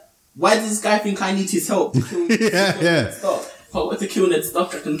Jaime's like, why does this guy think I need his help to kill Ned Stark? If I want to kill Ned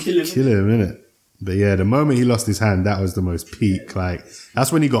Stark, I can kill him. Kill him, innit? But yeah, the moment he lost his hand, that was the most peak. Like,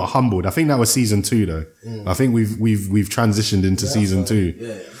 that's when he got humbled. I think that was season 2 though. I think we've transitioned into season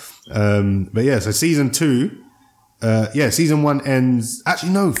 2. But yeah, so season 2, season 1 ends.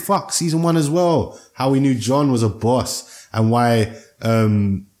 Actually, no, fuck, season 1 as well. How we knew Jon was a boss and why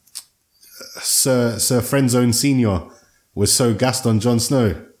Sir Friendzone Senior was so gassed on Jon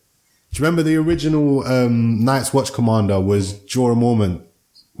Snow. Do you remember the original Night's Watch commander was Jorah Mormont?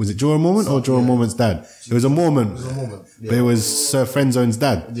 Was it Jorah Mormont or Jorah Mormont's dad? It was a Mormont. But it was Sir Friendzone's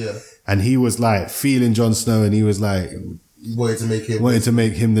dad. Yeah. And he was like feeling Jon Snow, and he was like wanted to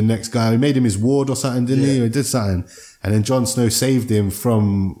make him the next guy. He made him his ward or something, didn't he? Or he did something. And then Jon Snow saved him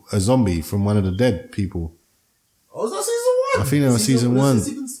from a zombie, from one of the dead people. Oh, was that season 1? I think that was season 1.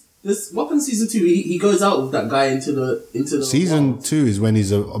 What happened in season 2? He goes out with that guy into the season world. 2 is when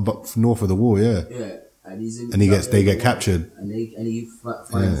he's north of the wall, yeah. And they get captured. And he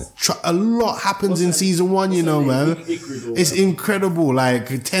finds... A lot happens in season 1, you know, man. It's incredible,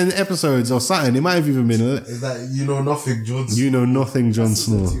 like 10 episodes or something. It might have even been... Is that You Know Nothing, Jon Snow? You Know Nothing, Jon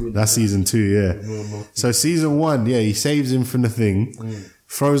Snow. That's season 2, yeah. So season 1, he saves him from the thing,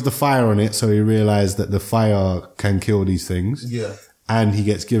 throws the fire on it, so he realised that the fire can kill these things. Yeah. And he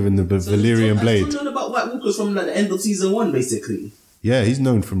gets given the Valyrian blade. I've known about White Walkers from the end of season 1, basically. Yeah, he's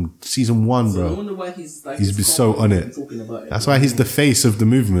known from season 1, bro. I wonder why he's like... He's been so on it. That's why he's the face of the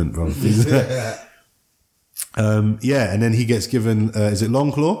movement, bro. And then he gets given... is it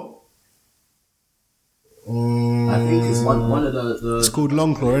Longclaw? I think it's one of the... It's called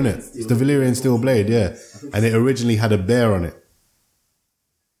Longclaw, isn't it? It's the Valyrian Steel Blade, yeah. And it originally had a bear on it.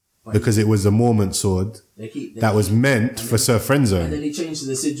 Because it was a Mormont sword that was meant for Sir Friendzone. And then he changed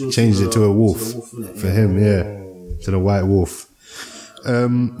the sigil. Changed it to a wolf. For him, yeah. To the white wolf. So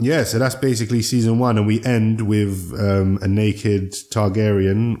that's basically season 1, and we end with a naked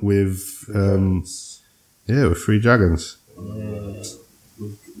Targaryen with 3 dragons. With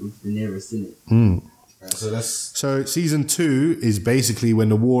Daenerys in it. So season 2 is basically when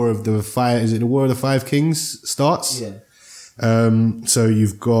the War of the Five Kings starts. Yeah. So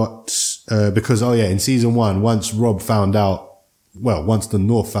you've got because in season 1, once Robb found out, once the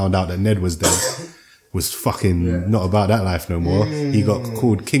North found out that Ned was dead. Was fucking not about that life no more. He got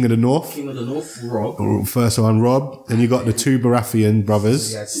called King of the North. King of the North, Robb. First one, Robb. Then you got the 2 Baratheon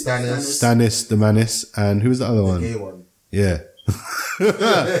brothers. Yeah, Stannis, the Manis, and who was the other one? The gay one. Yeah.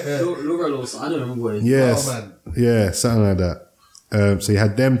 Lorelos, I don't remember what it is. Yes. Yeah, something like that. So you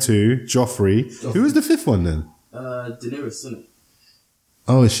had them 2, Joffrey. Who was the 5th one then? Daenerys, isn't it?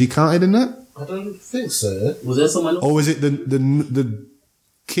 Oh, is she counted in that? I don't think so. Was there someone else? Or was it the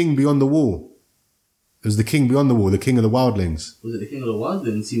King Beyond the Wall? It was the King Beyond the Wall, the King of the Wildlings. Was it the King of the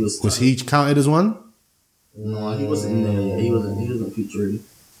Wildlings? Was he counted as one? No, he wasn't in there. He wasn't featuring.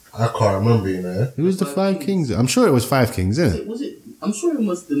 I can't remember, you know. Who was the 5 kings? I'm sure it was 5 kings, isn't it? Was it? I'm sure it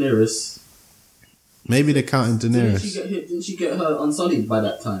was Daenerys. Maybe they're counting Daenerys. Didn't she get her unsullied by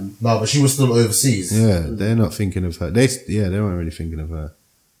that time? No, but she was still overseas. Yeah, they're not thinking of her. They weren't really thinking of her.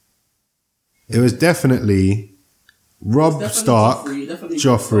 It was definitely Robb Stark,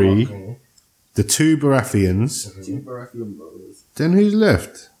 Joffrey, the 2 Baratheons. 2 Baratheon brothers. Then who's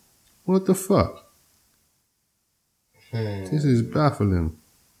left? What the fuck? This is baffling.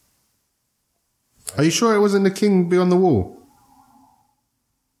 Are you sure it wasn't the King Beyond the Wall?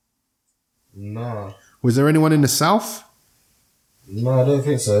 No. Was there anyone in the south? No, I don't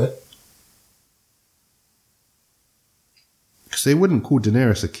think so. Because they wouldn't call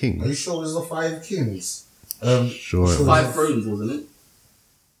Daenerys a king. Are you sure it was the 5 kings? Sure. 5 thrones, wasn't it?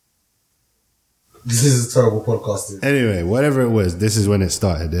 This is terrible podcasting. Anyway, whatever it was, this is when it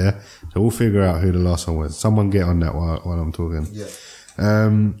started, yeah? So we'll figure out who the last one was. Someone get on that while I'm talking. Yeah.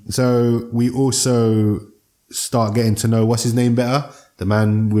 So we also start getting to know, what's his name better? The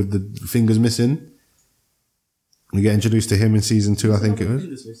man with the fingers missing. We get introduced to him in season 2, I think it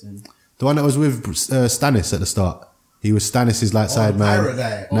was. The one that was with Stannis at the start. He was Stannis' light side man.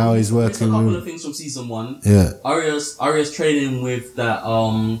 Guy. Now he's working a couple with... of things from season 1. Yeah. Arya's training with that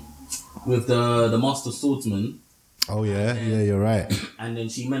with the master swordsman. Oh yeah, you're right. And then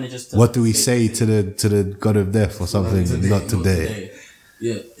she manages to. What do we say to the god of death or something? Not today.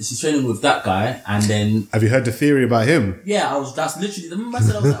 Yeah, she's training with that guy, and then. Have you heard the theory about him? Yeah, that's literally the moment I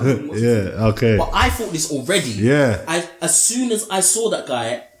said I was like, yeah, okay. But I thought this already. Yeah. As soon as I saw that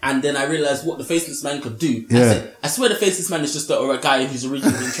guy, and then I realized what the faceless man could do. Yeah. I said, I swear the faceless man is just a guy who's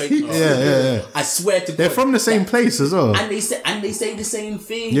originally been trained. yeah. I swear to God. They're from the same place as well. And they say the same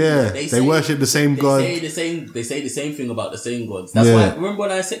thing. Yeah. They worship the same God. They say the same thing about the same gods. That's why, remember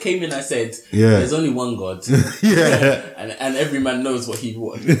when I came in, I said, there's only one God. yeah. And every man knows what he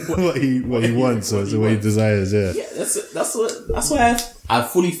wants. what he wants, or what he desires, yeah. Yeah, that's why I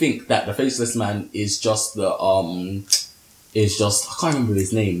fully think that the faceless man is just I can't remember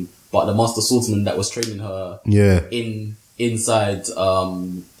his name, but the master swordsman that was training her inside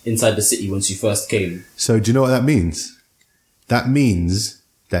the city when she first came. So do you know what that means? That means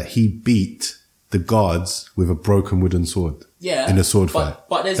that he beat the guards with a broken wooden sword. Yeah. In a sword fight.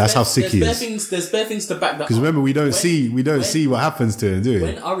 But that's how sick he is. There's bare things to back that up. Because remember, we don't see what happens to him, do we?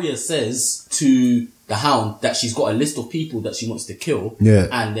 When Arya says to the Hound that she's got a list of people that she wants to kill,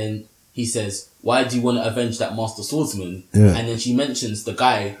 and then he says, why do you want to avenge that master swordsman? Yeah. And then she mentions the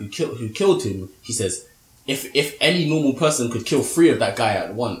guy who killed him. He says, if any normal person could kill 3 of that guy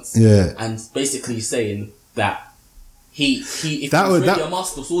at once, and basically saying that if he was really a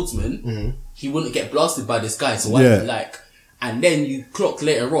master swordsman, he wouldn't get blasted by this guy. So why and then you clock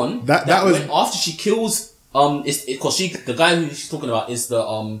later on that was when, after she kills because the guy who she's talking about is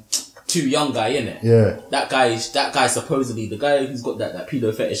the too young guy, innit? Yeah. That guy supposedly the guy who's got that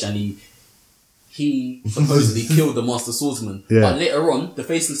pedo fetish, and he supposedly killed the master swordsman. Yeah. But later on, the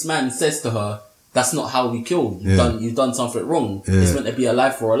faceless man says to her, "That's not how we kill. You've done something wrong. Yeah. It's meant to be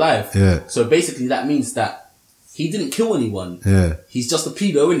alive for alive." Yeah. So basically, that means that he didn't kill anyone. Yeah. He's just a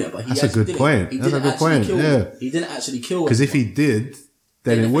pedo, innit? But that's a good point. That's a good point. He didn't actually kill. Because if he did,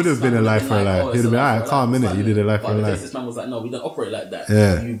 then it would have been a life for a life. He'd have been, alright, calm, innit? You did a life for a life. But this man was like, no, we don't operate like that.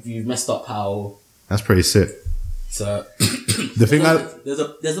 Yeah. You've messed up how... That's pretty sick. So... the thing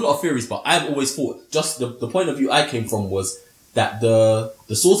there's a lot of theories, but I've always thought, just the point of view I came from was that the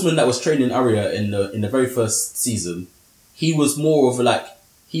swordsman that was training Arya in the very first season, he was more of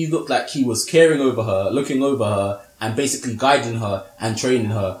he looked like he was caring over her, looking over her, and basically guiding her and training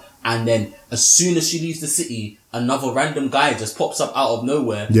her. And then as soon as she leaves the city, another random guy just pops up out of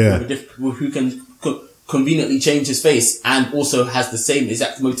nowhere who can conveniently change his face and also has the same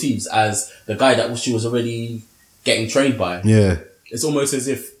exact motives as the guy that she was already getting trained by. Yeah. It's almost as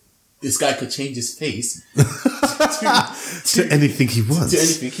if this guy could change his face to anything he wants. To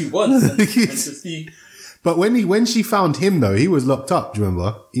anything he wants. and to see. But when she found him though, he was locked up. Do you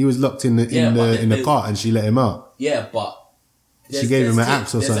remember? He was locked in the cart, and she let him out. Yeah, but she gave him an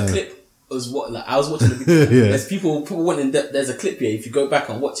axe or something. There's a clip. I was watching the video. There's people wanting. There's a clip here. If you go back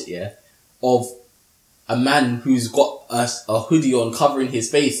and watch it, of a man who's got a hoodie on covering his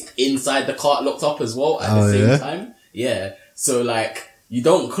face inside the cart, locked up as well at the same time. Yeah. So you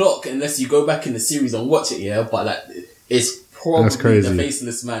don't clock unless you go back in the series and watch it. Yeah, but it's probably the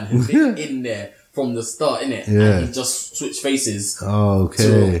faceless man who's been in there from the start, innit? Yeah. And he just switched faces. Oh, okay.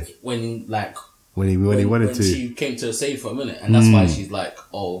 So when he wanted to. She came to save for a minute, and that's why she's like,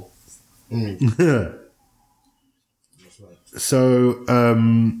 oh. Yeah. So,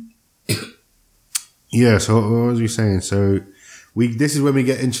 so what was we saying? So, this is when we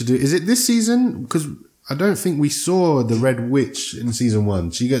get introduced. Is it this season? Because I don't think we saw the Red Witch in season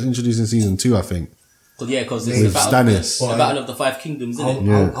 1. She gets introduced in season 2, I think. Because it's the Battle of the Five Kingdoms, isn't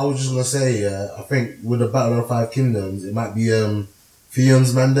it? I was just going to say, I think with the Battle of the Five Kingdoms, it might be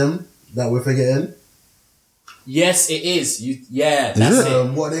Theon's Mandem that we're forgetting. Yes, it is. That's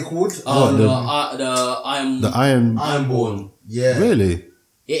it. What are they called? The Ironborn. Yeah. Really?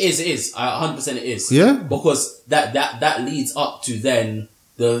 It is. 100% it is. Yeah? Because that leads up to then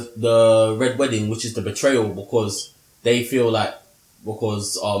the Red Wedding, which is the betrayal, because they feel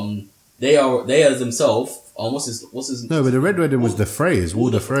they are themselves. What's his? No, but the Red Wedding was the Frey.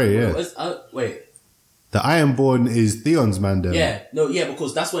 Walder Frey. Yeah. Wait. The Ironborn is Theon's mandem.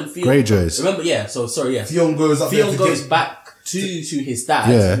 Because that's when Theon... Greyjoys. Remember, so sorry, Theon goes back to his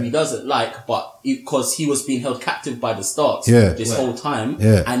dad, who he doesn't like, but because he was being held captive by the Starks this whole time,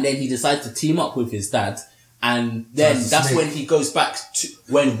 and then he decides to team up with his dad, and then that's when he goes back to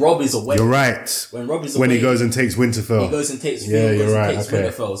when Robb is away. You're right. When Robb is away, when he goes and takes Winterfell. He goes and takes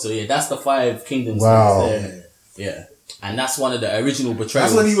Winterfell. So that's the Five Kingdoms. Wow. Yeah. And that's one of the original betrayals.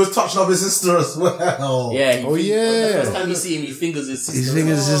 That's when he was touching up his sister as well. Yeah. The first yeah. time you see him, he fingers his sister. His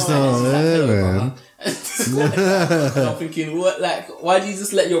fingers his sister. Yeah, man. I'm thinking, what? Like, why do you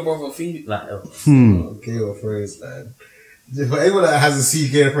just let your brother finger? Like, Game of Thrones, man. For anyone that hasn't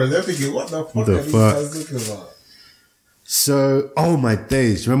seen Game of Thrones, they're thinking, what the fuck are these guys looking about? So, oh my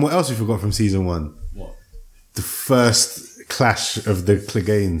days. Remember what else we forgot from season 1? what? The first clash of the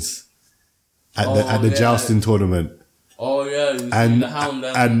Cleganes at the jousting tournament. Oh yeah, And the hound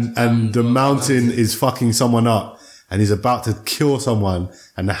and the mountain is fucking someone up and he's about to kill someone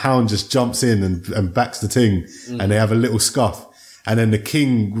and the hound just jumps in and backs the thing and they have a little scuff and then the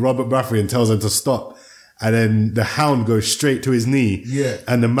king, Robert Baratheon, tells them to stop. And then the hound goes straight to his knee. Yeah.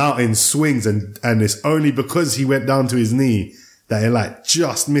 And the mountain swings and it's only because he went down to his knee that it like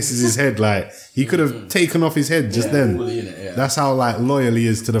just misses his head. Like he could have taken off his head just then. Yeah. That's how like loyal he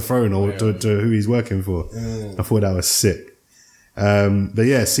is to the throne or to who he's working for. I thought that was sick. But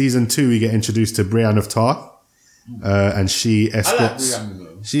yeah, season 2 we get introduced to Brienne of Tarth. And she escorts. I like Brienne,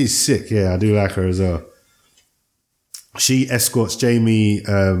 though. She's sick, yeah, I do like her as well. She escorts Jamie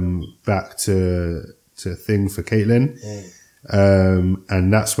back to a thing for Caitlyn.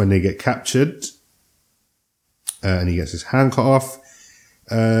 And that's when they get captured. And he gets his hand cut off.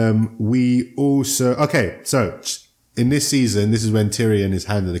 We also... Okay, so in this season, this is when Tyrion is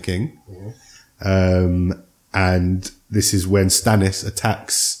Hand of the King. And this is when Stannis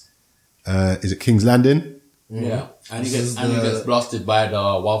attacks... is it King's Landing? Yeah. And he gets blasted by the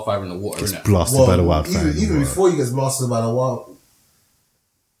wildfire in the water, innit? Blasted by the wildfire. Even before he gets blasted by the wild...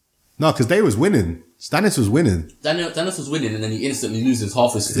 No, because they was winning. Stannis was winning. Stannis was winning and then he instantly loses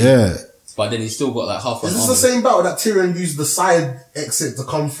half his fleet. Yeah. But then he still got like half an Is this army. the same battle that Tyrion used the side exit to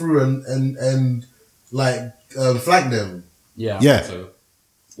come through and flank them? Yeah. Yeah. So,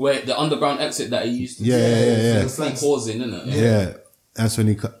 where the underground exit that he used to Yeah. sneak cores in, innit? Yeah. That's when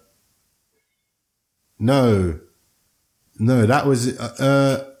he cut. No, that was,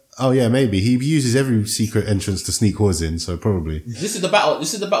 oh yeah, maybe. He uses every secret entrance to sneak whores in, so probably. This is the battle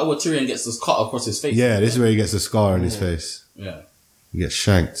where Tyrion gets this cut across his face. Yeah, this is where he gets a scar on his face. Yeah. He gets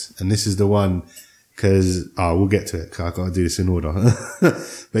shanked. And this is the one, cause, we'll get to it, cause I gotta do this in order.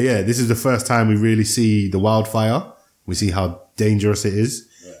 But yeah, this is the first time we really see the wildfire. We see how dangerous it is.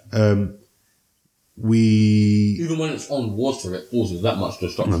 Yeah. Even when it's on water, it causes that much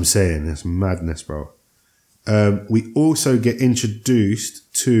destruction. I'm saying, it's madness, bro. We also get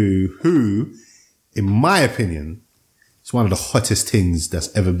introduced to who, in my opinion, is one of the hottest things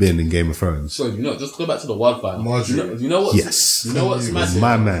that's ever been in Game of Thrones. So, just go back to the wildfire. Marjorie. You know what's, Yes. You know what's mad?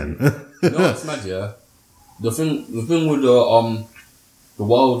 My man. You know what's mad, yeah? The thing with the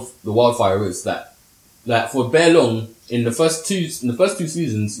wildfire is that, like, for bare long, in the first two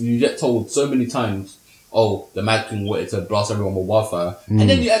seasons, you get told so many times, oh, the Mad King wanted to blast everyone with wildfire. And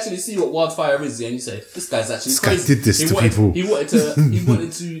then you actually see what wildfire is, and you say, this guy's actually crazy. Guy did this to people. He wanted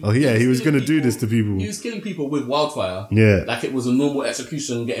to... Oh yeah, he was going to do this to people. He was killing people with wildfire. Yeah. Like it was a normal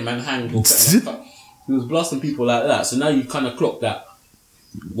execution, getting man hanged or getting man cut. He was blasting people like that. So now you kind of clock that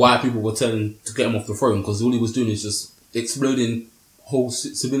why people were telling to get him off the throne, because all he was doing is just exploding whole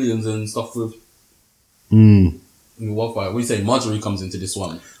civilians and stuff with wildfire. What do you say? Marjorie comes into this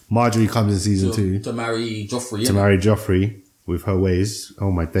one. Marjorie comes in season 2 to marry Joffrey. to marry Joffrey with her ways. Oh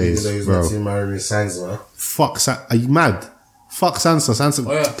my days, bro! To marry Sansa. Fuck, are you mad? Fuck Sansa. Sansa,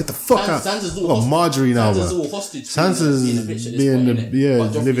 get the fuck out. Sansa's all What hostage. Marjorie now, Sansa's bro? all hostage. Sansa's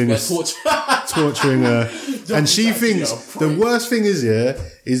living torturing her, and she thinks the worst thing is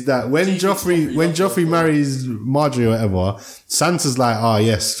is that when Joffrey marries Marjorie or whatever, Sansa's like,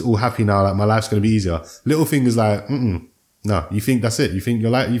 yes, all happy now, like my life's gonna be easier. Littlefinger's like, no, you think that's it? You think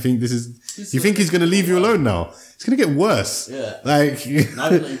you think he's gonna leave you alone now? It's gonna get worse. Yeah. Like Now he's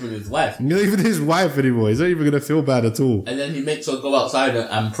not even his wife. not even his wife anymore. He's not even gonna feel bad at all. And then he makes her go outside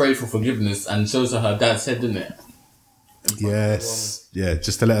and pray for forgiveness and shows her dad's head, didn't it? Yes. Yeah,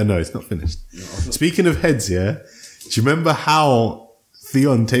 just to let her know it's not finished. Speaking of heads, do you remember how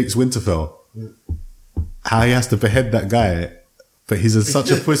Theon takes Winterfell? How he has to behead that guy, but he's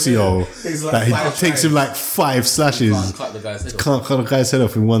such a pussy-hole that he takes him like 5 slashes. Can't cut the guy's head off. Can't cut a guy's head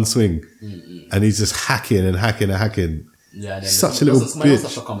off in one swing. And he's just hacking and hacking and hacking. Yeah, and then Such a little somebody else bitch.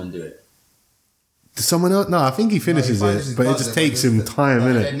 has to come and do it. Does someone else? No, I think he finishes it, but it just takes him time,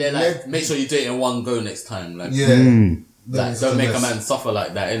 innit? And then like, make sure you do it in one go next time. Like, Like, don't make a man suffer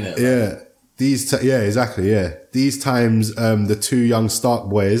like that, innit? Yeah. Exactly. These times, the 2 young Stark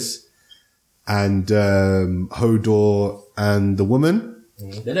boys and Hodor and the woman.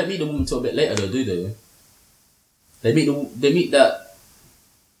 They don't meet the woman till a bit later, though, do they? They meet that.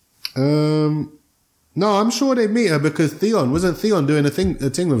 No, I'm sure they meet her because wasn't Theon doing a thing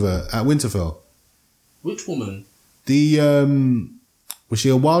with her at Winterfell? Which woman? Was she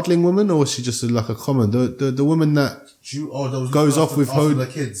a wildling woman or was she just like a common? The woman that goes off with the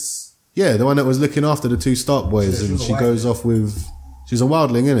kids. Yeah, the one that was looking after the two Stark boys, and she goes off with. She's a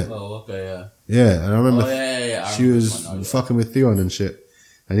wildling, innit? Oh, okay, yeah. Yeah, and I remember she was fucking with Theon and shit,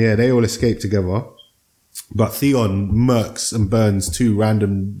 and yeah, they all escaped together. But Theon murks and burns two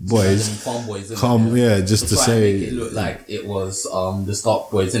random boys. Farm boys, just to say make it look like it was the Stark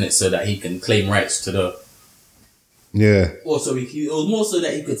boys in it, so that he can claim rights to the. Yeah. Also, it was more so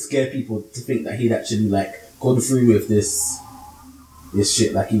that he could scare people to think that he'd actually like gone through with this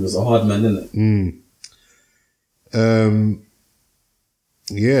shit, like he was a hard man, innit?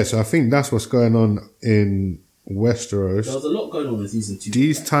 Yeah, so I think that's what's going on in Westeros. There was a lot going on in season 2.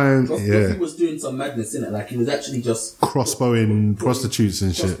 These times, Joffrey was doing some madness in it, like he was actually just crossbowing prostitutes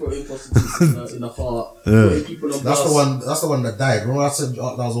and shit. Crossbowing prostitutes in a heart, putting people on That's the one that died. Remember I said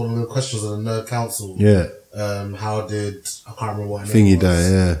that was one of the questions of the Nerd Council. Yeah. How did I can't remember what Thingy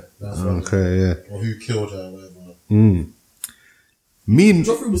died? Yeah. Okay. Yeah. Or who killed her? Whatever.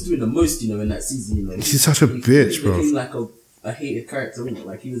 Joffrey was doing the most, in that season. He's such a bitch, bro. He became like a hated character, innit?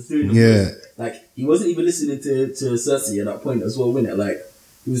 Like he was doing the most. Like he wasn't even listening to Cersei at that point as well, innit? Like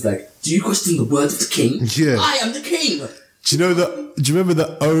he was like, "Do you question the word of the king? Yeah, I am the king." Do you remember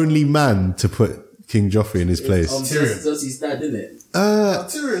the only man to put King Joffrey in his place? Tyrion. Cersei's dad, innit?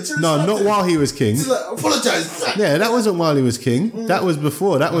 Tyrion. No, not while he was king. He's like, apologize. Yeah, that wasn't while he was king. That was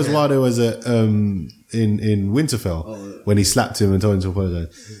before. That was while there was in Winterfell when he slapped him and told him to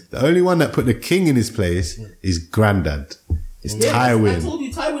apologize. The only one that put the king in his place is Grandad. It's Tywin. I told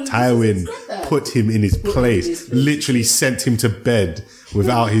you, Tywin put him in his place. Literally sent him to bed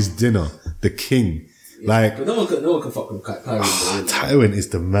without his dinner. The king. Like, but no one can fuck with Tywin. Tywin is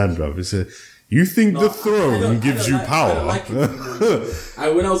the man, bro. You think the throne gives you power? I don't like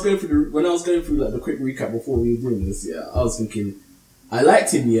it. When I was going through like the quick recap before we were doing this, I was thinking I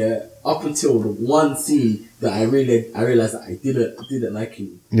liked him, up until the one scene that I realized that I didn't like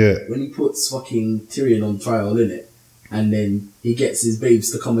him. Yeah. When he puts fucking Tyrion on trial, innit? And then he gets his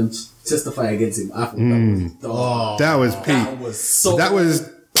babes to come and testify against him. I thought that was peak. That was so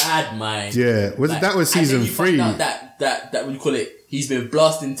bad, man. Yeah. That was season 3. That what you call it? He's been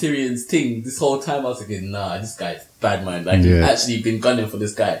blasting Tyrion's thing this whole time. I was thinking, nah, this guy's bad, man. Like, he's actually been gunning for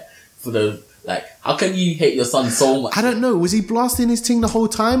this guy. How can you hate your son so much? I don't know. Was he blasting his thing the whole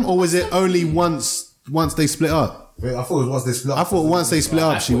time? Or was it only once they split up? Wait, I thought it was once they split up. I thought once they split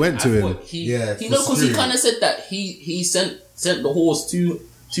up, she went to him. Because he kind of said that he sent the horse to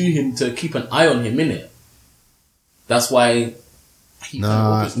him to keep an eye on him, innit? That's why...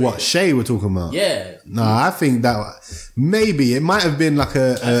 what Shay we're talking about? Yeah. I think that maybe it might have been like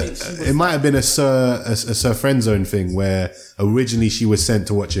a Sir Friendzone thing where originally she was sent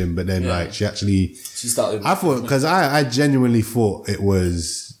to watch him, but then she started. I thought because I genuinely thought it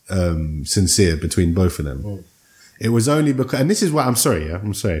was sincere between both of them. It was only because, and this is why I'm sorry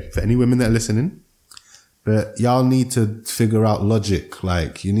for any women that are listening, but y'all need to figure out logic.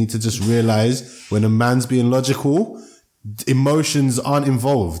 Like you need to just realize when a man's being logical, emotions aren't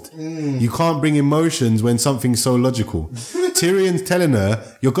involved. You can't bring emotions when something's so logical. Tyrion's telling her,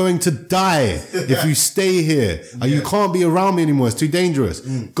 you're going to die if you stay here. You can't be around me anymore. It's too dangerous.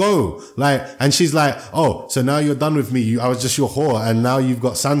 Go. And she's like, oh, so now you're done with me. I was just your whore and now you've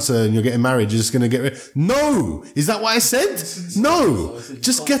got Sansa and you're getting married. You're just going to get rid. No. Is that what I said? No.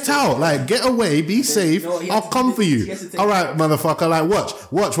 Just get out. Get away. Be safe. I'll come for you. All right, motherfucker.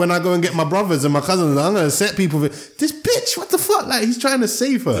 Watch when I go and get my brothers and my cousins. I'm going to set people. This bitch, what the fuck? He's trying to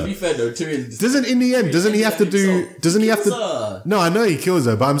save her. To be fair though, Tyrion doesn't he have to do no, I know he kills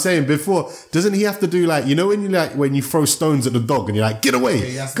her, but I'm saying before, doesn't he have to do when you throw stones at the dog and you're like, get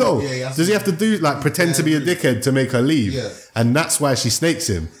away, go. Does he have to do pretend to be a dickhead to make her leave? Yeah. And that's why she snakes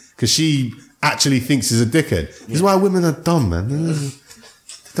him, because she actually thinks he's a dickhead. This is why women are dumb, man. They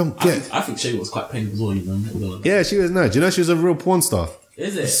don't get. I think Shay was quite painful as well, Yeah, she was. No, do you know she was a real porn star?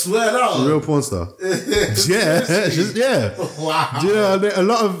 Is it? Swear out. A real porn star. Yeah. Wow. Do you know a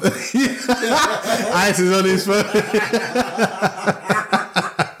lot of ice is on his phone?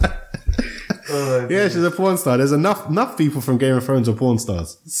 Yeah, she's a porn star. There's enough people from Game of Thrones are porn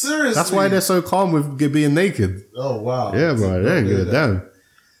stars. Seriously? That's why they're so calm with being naked. Oh wow. Yeah, bro. They ain't give a damn.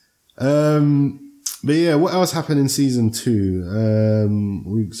 But yeah, what else happened in season 2?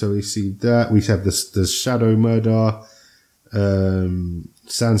 We see that we have the shadow murder.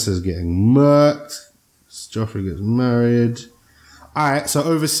 Sansa's getting murked. Joffrey gets married. Alright, so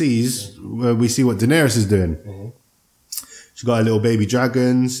overseas, we see what Daenerys is doing. She's got her little baby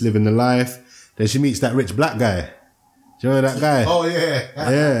dragons, living the life. Then she meets that rich black guy. Do you know that guy? Oh yeah.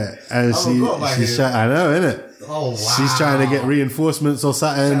 Yeah. And she's trying, I know, innit? Oh wow. She's trying to get reinforcements or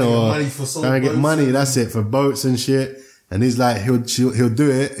something, trying to get money. That's it, for boats and shit. And he's like, he'll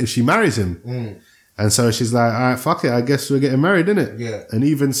do it if she marries him. And so she's like, all right, fuck it. I guess we're getting married, innit? Yeah. And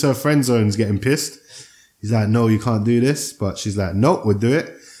even Sir Friendzone's getting pissed. He's like, no, you can't do this. But she's like, nope, we'll do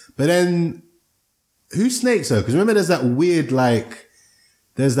it. But then who snakes her? Because remember, there's that weird,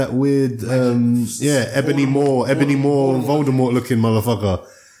 Ebony Moore, Voldemort looking motherfucker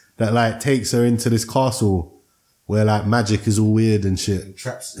that like takes her into this castle where like magic is all weird and shit.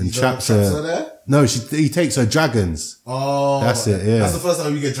 And traps her there? No, he takes her dragons. Oh. That's it, yeah. That's the first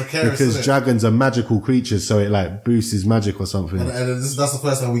time we get Dracarys, because dragons are magical creatures, so it like boosts his magic or something. And that's the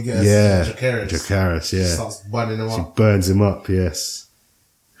first time we get Dracarys. Dracarys, yeah. She starts burning him up. She burns him up, yes.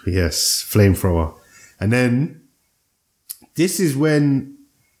 Yes, flamethrower. And then, this is when...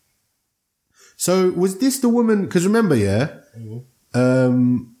 So, was this the woman... Because remember, yeah?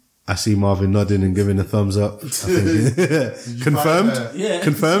 I see Marvin nodding and giving a thumbs up. I think, confirmed? Yeah.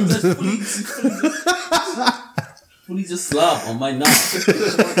 Confirmed? Fully just slap on my nuts.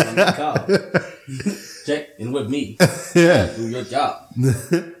 Check in with me. Yeah. Do your job.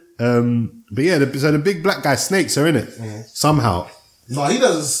 But yeah, so the big black guy snakes her, innit? Somehow. No, he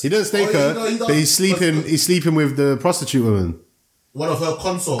does. He doesn't snake her, but he's sleeping with the prostitute woman. One of her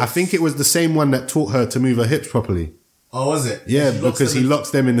consorts. I think it was the same one that taught her to move her hips properly. Oh, was it? Yeah, because he locks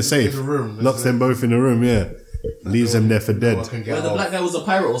them in the safe. In the room. Locks them both in the room, yeah. Leaves them there for dead. Where the black guy was a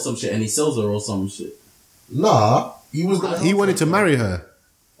pirate or some shit and he sells her or some shit. Nah, he was He wanted to marry her.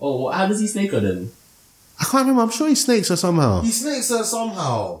 Oh, how does he snake her then? I can't remember. I'm sure he snakes her somehow. He snakes her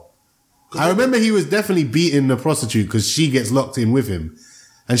somehow. I remember he was definitely beating the prostitute because she gets locked in with him.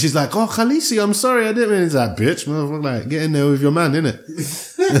 And she's like, oh, Khaleesi, I'm sorry, I didn't mean it's that bitch. Motherfucker, like, get in there with your man, innit?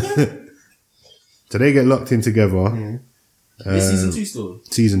 So they get locked in together. Is season 2 still?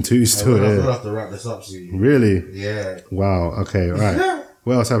 Season 2 still, yeah. We'll have to wrap this up soon. Really? Yeah. Wow, okay, right.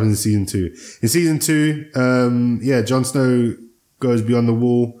 What else happens in season 2? In season 2, Jon Snow goes beyond the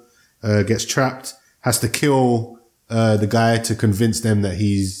wall, gets trapped, has to kill the guy to convince them that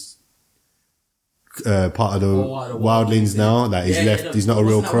he's part of the wildlings now, that he's left, he's not a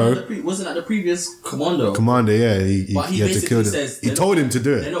real crow. Wasn't that the previous commander? Commander, yeah. He had to kill says him. He told him to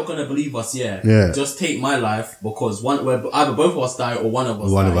do it. They're not going to believe us, yeah. Just take my life because either both of us die or one of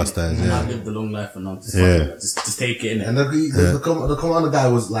us dies, yeah. I've lived a long life and I'm just take it in. And the commander guy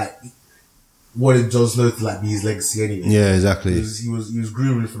was like, wanted Jon Snow to like be his legacy anyway. Yeah, exactly. He was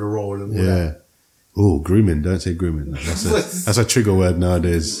grooming for the role and all that. Oh, grooming. Don't say grooming. That's a trigger word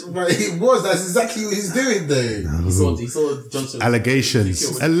nowadays. But it was. That's exactly what he's doing though. He saw Johnson. Allegations.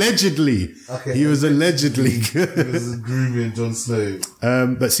 Allegedly. Okay. He was allegedly. He was grooming Jon Snow.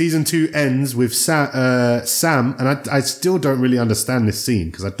 But season 2 ends with Sam, and I still don't really understand this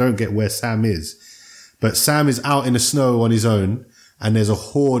scene because I don't get where Sam is. But Sam is out in the snow on his own, and there's a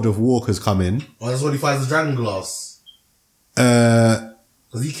horde of walkers coming. Oh, that's when he finds the dragon glass.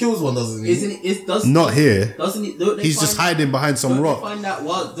 Because he kills one, doesn't he? Isn't it? Not here. Doesn't he? He's just hiding behind some rock. Find that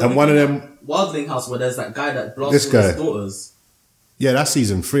and one of them wildling house where there's that guy that blasts his daughters. Yeah, that's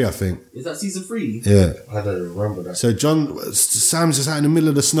season 3, I think. Is that season 3? Yeah. I don't remember that. So Sam's just out in the middle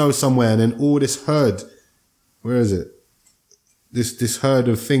of the snow somewhere, and then all this herd, where is it? This herd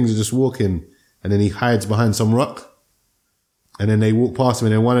of things are just walking, and then he hides behind some rock, and then they walk past him,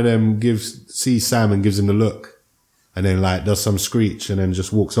 and then one of them sees Sam and gives him the look. And then like does some screech and then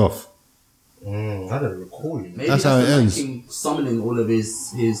just walks off. I don't recall you. Maybe that's how it ends. Summoning all of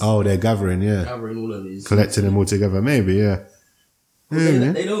his. Oh, they're gathering, yeah. Gathering all of his. Collecting them all together, maybe, yeah.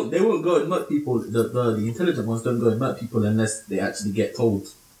 They won't go and murk people. The intelligent ones don't go and murk people unless they actually get told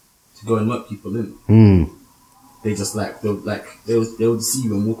to go and murk people in. They just they'll deceive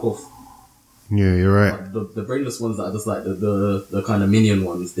you and walk off. Yeah, you're right. The brainless ones that are just like the kind of minion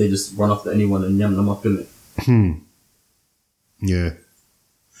ones, they just run after anyone and yam them up in it. Yeah.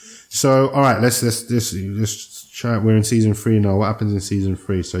 So, all right, let's try. We're in season 3 now. What happens in season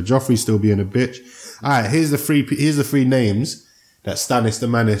 3? So, Joffrey's still being a bitch. All right, here's the three names that Stannis the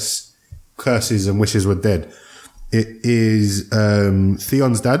Manis curses and wishes were dead. It is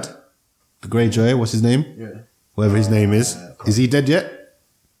Theon's dad, the Greyjoy. What's his name? Yeah. Whatever his name is. Is he dead yet?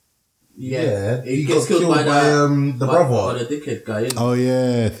 Yeah. He gets killed by the brother. Or the dickhead guy. Oh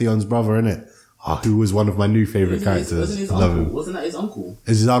yeah, Theon's brother, innit? Oh, who was one of my new favourite characters. Wasn't that his uncle?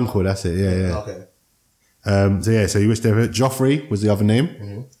 It's his uncle, that's it, yeah. Okay. So he wished there. Joffrey was the other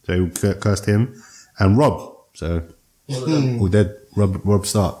name. So he cursed him. And Robb. So, all dead. Robb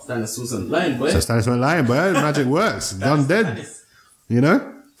Stark. Stannis wasn't lying, boy. So Stannis went lying, boy. Magic works. Done dead. Stannis. You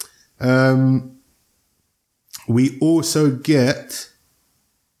know? We also get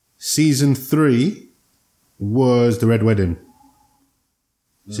season 3 was the Red Wedding.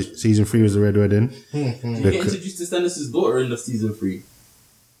 Season 3 was the Red Wedding. Did you get introduced to Stannis' daughter in the season 3?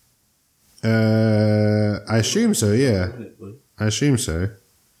 I assume so, yeah. I assume so.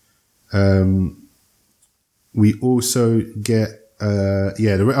 We also get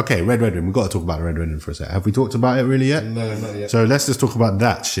Red Wedding. We've got to talk about the Red Wedding for a sec. Have we talked about it really yet? No, not yet. So let's just talk about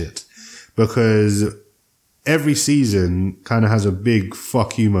that shit. Because every season kind of has a big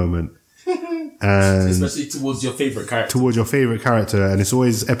fuck you moment. And especially towards your favourite character. And it's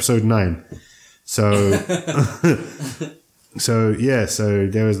always episode 9. So, so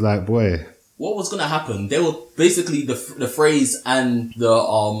there was like, boy. What was going to happen? They were basically the phrase and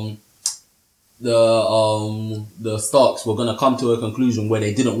the Starks were going to come to a conclusion where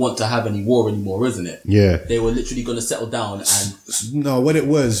they didn't want to have any war anymore, isn't it? Yeah. They were literally going to settle down and... No, what it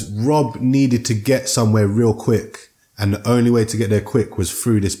was, Rob needed to get somewhere real quick. And the only way to get there quick was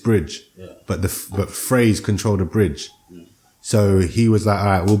through this bridge. Yeah. But Frey's controlled the bridge. Mm. So he was like, all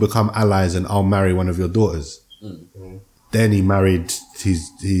right, we'll become allies and I'll marry one of your daughters. Mm. Then he married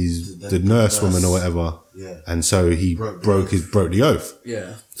the nurse woman or whatever. Yeah. And so he broke the oath.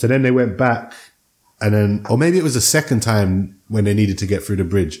 Yeah. So then they went back and then, or maybe it was the second time when they needed to get through the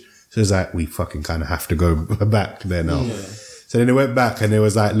bridge. So it was like, we fucking kind of have to go back there now. Yeah. So then they went back and they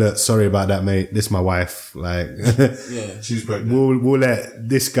was like, look, sorry about that, mate. This is my wife. Like, yeah, she's pregnant. We'll let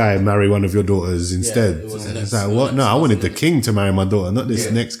this guy marry one of your daughters instead. Yeah, it's like, what? No, I wanted the king to marry my daughter, not this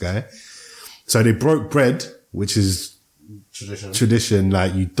next guy. So they broke bread, which is tradition.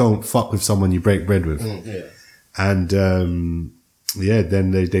 Like, you don't fuck with someone you break bread with. And,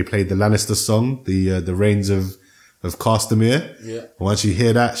 then they played the Lannister song, the Reigns of Castamere. Yeah. Once you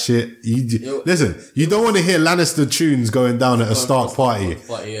hear that shit, listen, you don't want to hear Lannister tunes going down at a Stark party.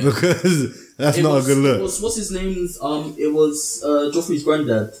 Because that's not a good look. What's his name? It was Joffrey's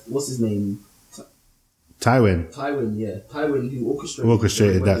granddad. What's his name? Tywin, yeah. Tywin who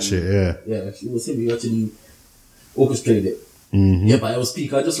orchestrated that shit, yeah. Yeah, it was him who actually orchestrated it. Mm-hmm. Yeah, but it was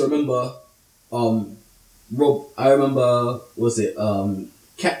peak. I just remember, Catelyn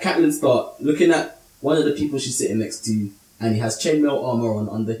Stark looking at one of the people she's sitting next to, and he has chainmail armor on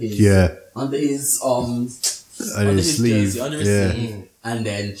under his sleeve, sleeve. And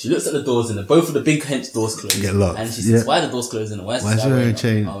then she looks at the doors, and both of the big hench doors closed. Get locked. And she says, "Why are the doors closing? And why is there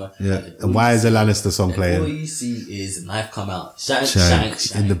chain? And why is the Lannister song playing? All you see is a knife come out,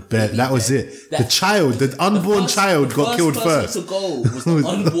 shank in the bed. That was it. The unborn child got killed first. The goal was the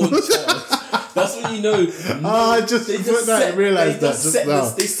unborn child. That's when you know. I just put that and realised that just now.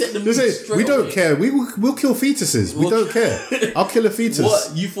 They set the mood straight we don't care. We'll kill fetuses. We don't care. I'll kill a fetus.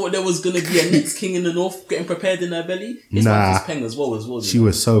 What? You thought there was going to be a next king in the north getting prepared in her belly? This one was peng as well. She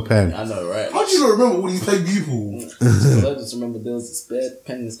was so pen. I know, right? How do you not remember all these peng people? I just remember there was a spare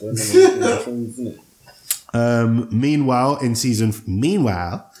pennies going on, isn't it? Meanwhile, in season...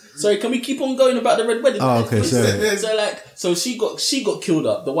 Sorry, can we keep on going about the Red Wedding? Oh, okay, sorry. So she got killed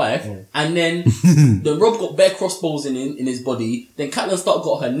up, the wife, and then the Rob got bare crossbows in his body. Then Catelyn Stark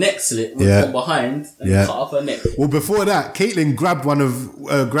got her neck slit from behind and cut off her neck. Well, before that, Caitlyn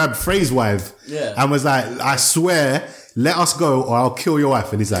grabbed Frey's wife and was like, I swear, let us go or I'll kill your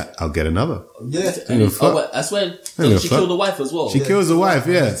wife. And he's like, I'll get another. Yeah. I swear, she killed the wife as well. She kills the wife,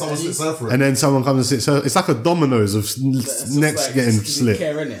 yeah. Someone sits her for it. And then someone comes and sits. So it's like a dominoes of necks like, getting slit.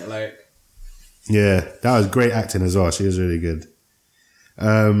 Care, innit? Like, yeah, that was great acting as well. She was really good.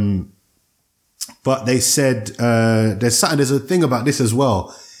 But they said there's a thing about this as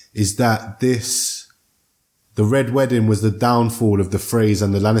well, is that the Red Wedding was the downfall of the Freys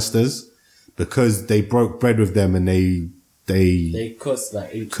and the Lannisters because they broke bread with them and they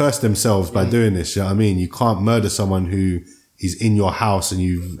cursed themselves by doing this. You know what I mean? You can't murder someone who is in your house and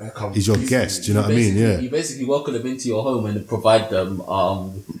is your guest. You know what I mean? Yeah. You basically welcome them into your home and provide them.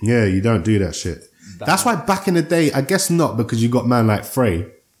 Yeah, you don't do that shit. That's why back in the day, I guess not because you got man like Frey,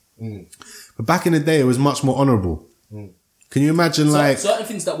 but back in the day it was much more honourable. Can you imagine certain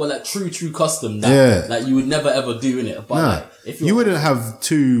things that were like true custom that like you would never ever do in it? But like, if you wouldn't have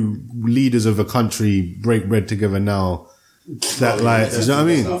two leaders of a country break bread together now. That you know what I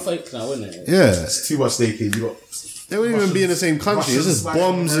mean? It's more fake now, isn't it? Yeah, it's too much staking. They wouldn't even be in the same country. It's just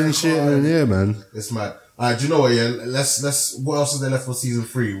bombs and shit. And yeah, man. It's mad. Alright, do you know what? Yeah, let's. What else is there left for season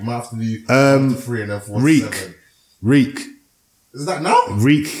 3? We might have to do after 3 and then 4. Reek. Is that now?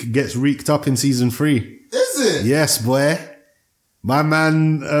 Reek gets reeked up in season 3. Is it? Yes, boy. My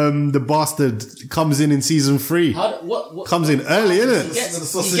man, the bastard, comes in season 3. What comes in early, innit? The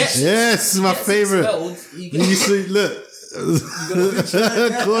sausage. Yes, my favourite. Look, Of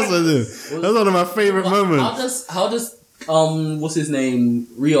course I do. That's one of my favourite moments. How does what's his name,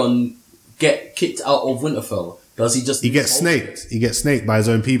 Rion, get kicked out of Winterfell? Does he just... He gets snaked. He gets snaked by his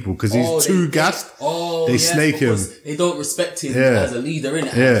own people because he's too gassed. They snake him. They don't respect him as a leader,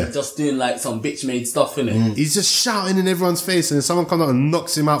 innit? Yeah. He's just doing like some bitch-made stuff, innit? He's just shouting in everyone's face and then someone comes out and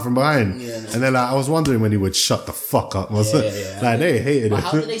knocks him out from behind. Yeah, no. And then like, I was wondering when he would shut the fuck up. Like, they hated him.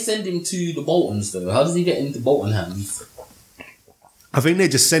 How did they send him to the Boltons, though? How does he get into Bolton hands? I think they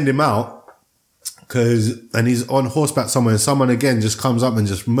just send him out and he's on horseback somewhere and someone again just comes up and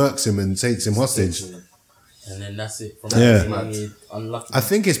just murks him and takes him hostage. And then that's it. Unlucky. I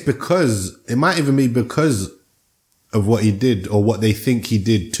think it might even be because of what he did or what they think he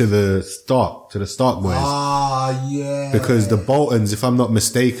did to the Stark boys. Ah, yeah. Because the Boltons, if I'm not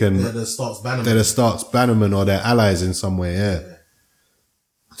mistaken, they're the Stark's bannermen or their allies in some way, yeah.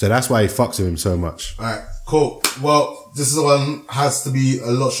 So that's why he fucks with him so much. Alright, cool. Well, this one has to be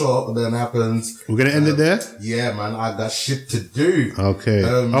a lot shorter than happens. We're gonna end it there? Yeah, man, I got shit to do. Okay.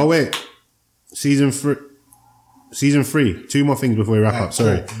 Wait. Season 3. 2 more things before we wrap up.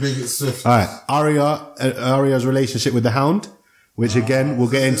 Sorry. Cool. All right. Arya's relationship with the Hound, which again we'll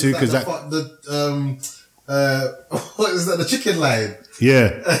get into because what is that? The chicken line.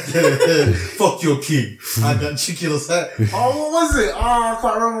 Yeah. Fuck your king. I got chicken. What was it? I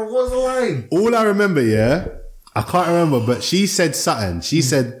can't remember. What was the line? All I remember, I can't remember, but she said something. She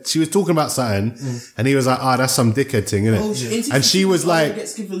said she was talking about something, and he was like, "That's some dickhead thing, isn't it?" And she was like,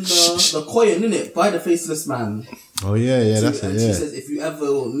 "Gets given the coin, innit, by the faceless man." Oh yeah, that's it. Yeah. She says, "If you ever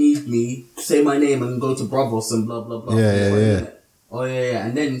need me, say my name and go to Bravos and blah blah blah." Yeah. Oh yeah.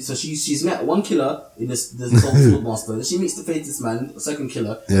 And then so she's met one killer in the Sword Master. Then she meets the faceless man, second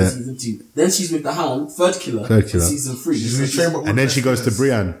killer in season 2. Then she's with the Hound, third killer. In season 3. And then she goes to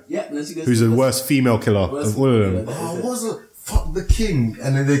Brienne. Yeah, and then she goes who's the worst female killer of all of them. Fuck the king,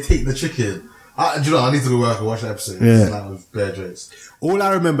 and then they take the chicken. Do you know? I need to go back and watch the episode. Yeah, with bare jokes. All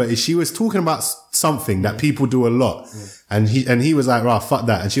I remember is she was talking about something that people do a lot, and he was like, "Rah, fuck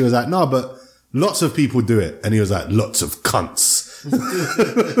that," and she was like, "No, but lots of people do it," and he was like, "Lots of cunts."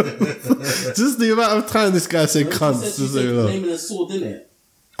 Just the amount of time this guy said cunts. She said naming a sword, didn't it?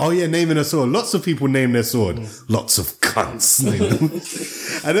 Oh yeah, naming a sword. Lots of people name their sword. Lots of cunts.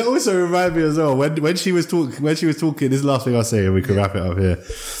 And it also reminded me as well when she was talking. This is the last thing I'll say, and we can wrap it up here.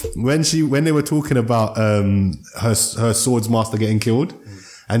 When they were talking about her swords master getting killed,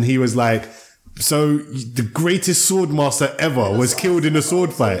 and he was like, "So the greatest sword master ever was killed in a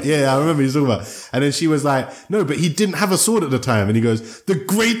sword fight." Yeah, I remember he was talking about. And then she was like, "No, but he didn't have a sword at the time." And he goes, "The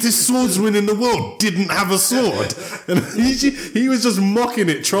greatest swordsman in the world didn't have a sword." And he was just mocking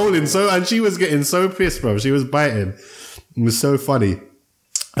it, trolling. And she was getting so pissed, bro. She was biting. It was so funny.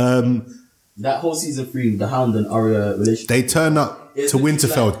 That whole season 3, the Hound and Arya relationship. They turn up to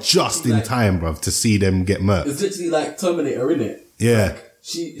Winterfell just in time, bro, to see them get murked. It's literally like Terminator, innit? Yeah.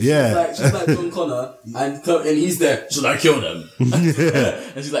 She's like John Connor, and he's there. Should I kill them?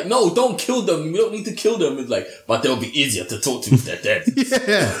 And she's like, "No, don't kill them. You don't need to kill them." It's like, but they'll be easier to talk to if they're dead.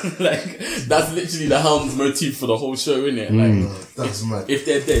 Like that's literally the Hound's motif for the whole show, innit? Like, that's mad. If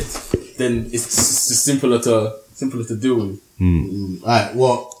they're dead, then it's just simpler to deal with. Alright,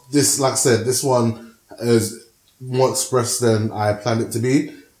 well, this, like I said, this one is more expressed than I planned it to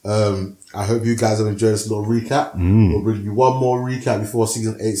be. I hope you guys have enjoyed this little recap. We'll bring you one more recap before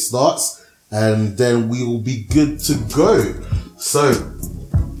season 8 starts, and then we will be good to go. So,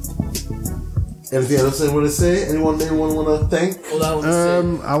 anything else I want to say? Anyone want to thank?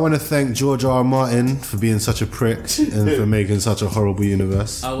 I want to thank George R. R. Martin for being such a prick and for making such a horrible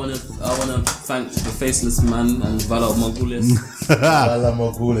universe. I want to thank the faceless man and Valar Morghulis. Valar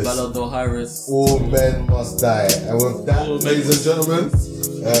Morghulis. Valar Dohaeris. All men must die. And with that, ladies and gentlemen,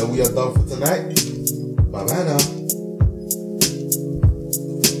 we are done for tonight. Bye bye now.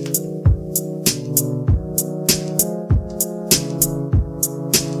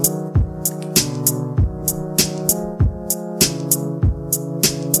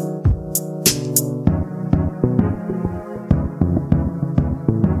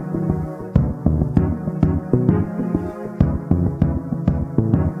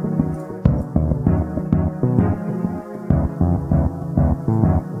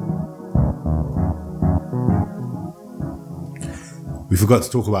 We forgot to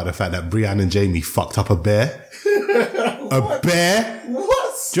talk about the fact that Brienne and Jaime fucked up a bear. A bear?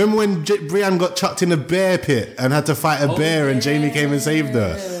 What? Do you remember when Brienne got chucked in a bear pit and had to fight a bear and Jaime came and saved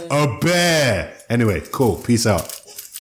her? A bear! Anyway, cool. Peace out.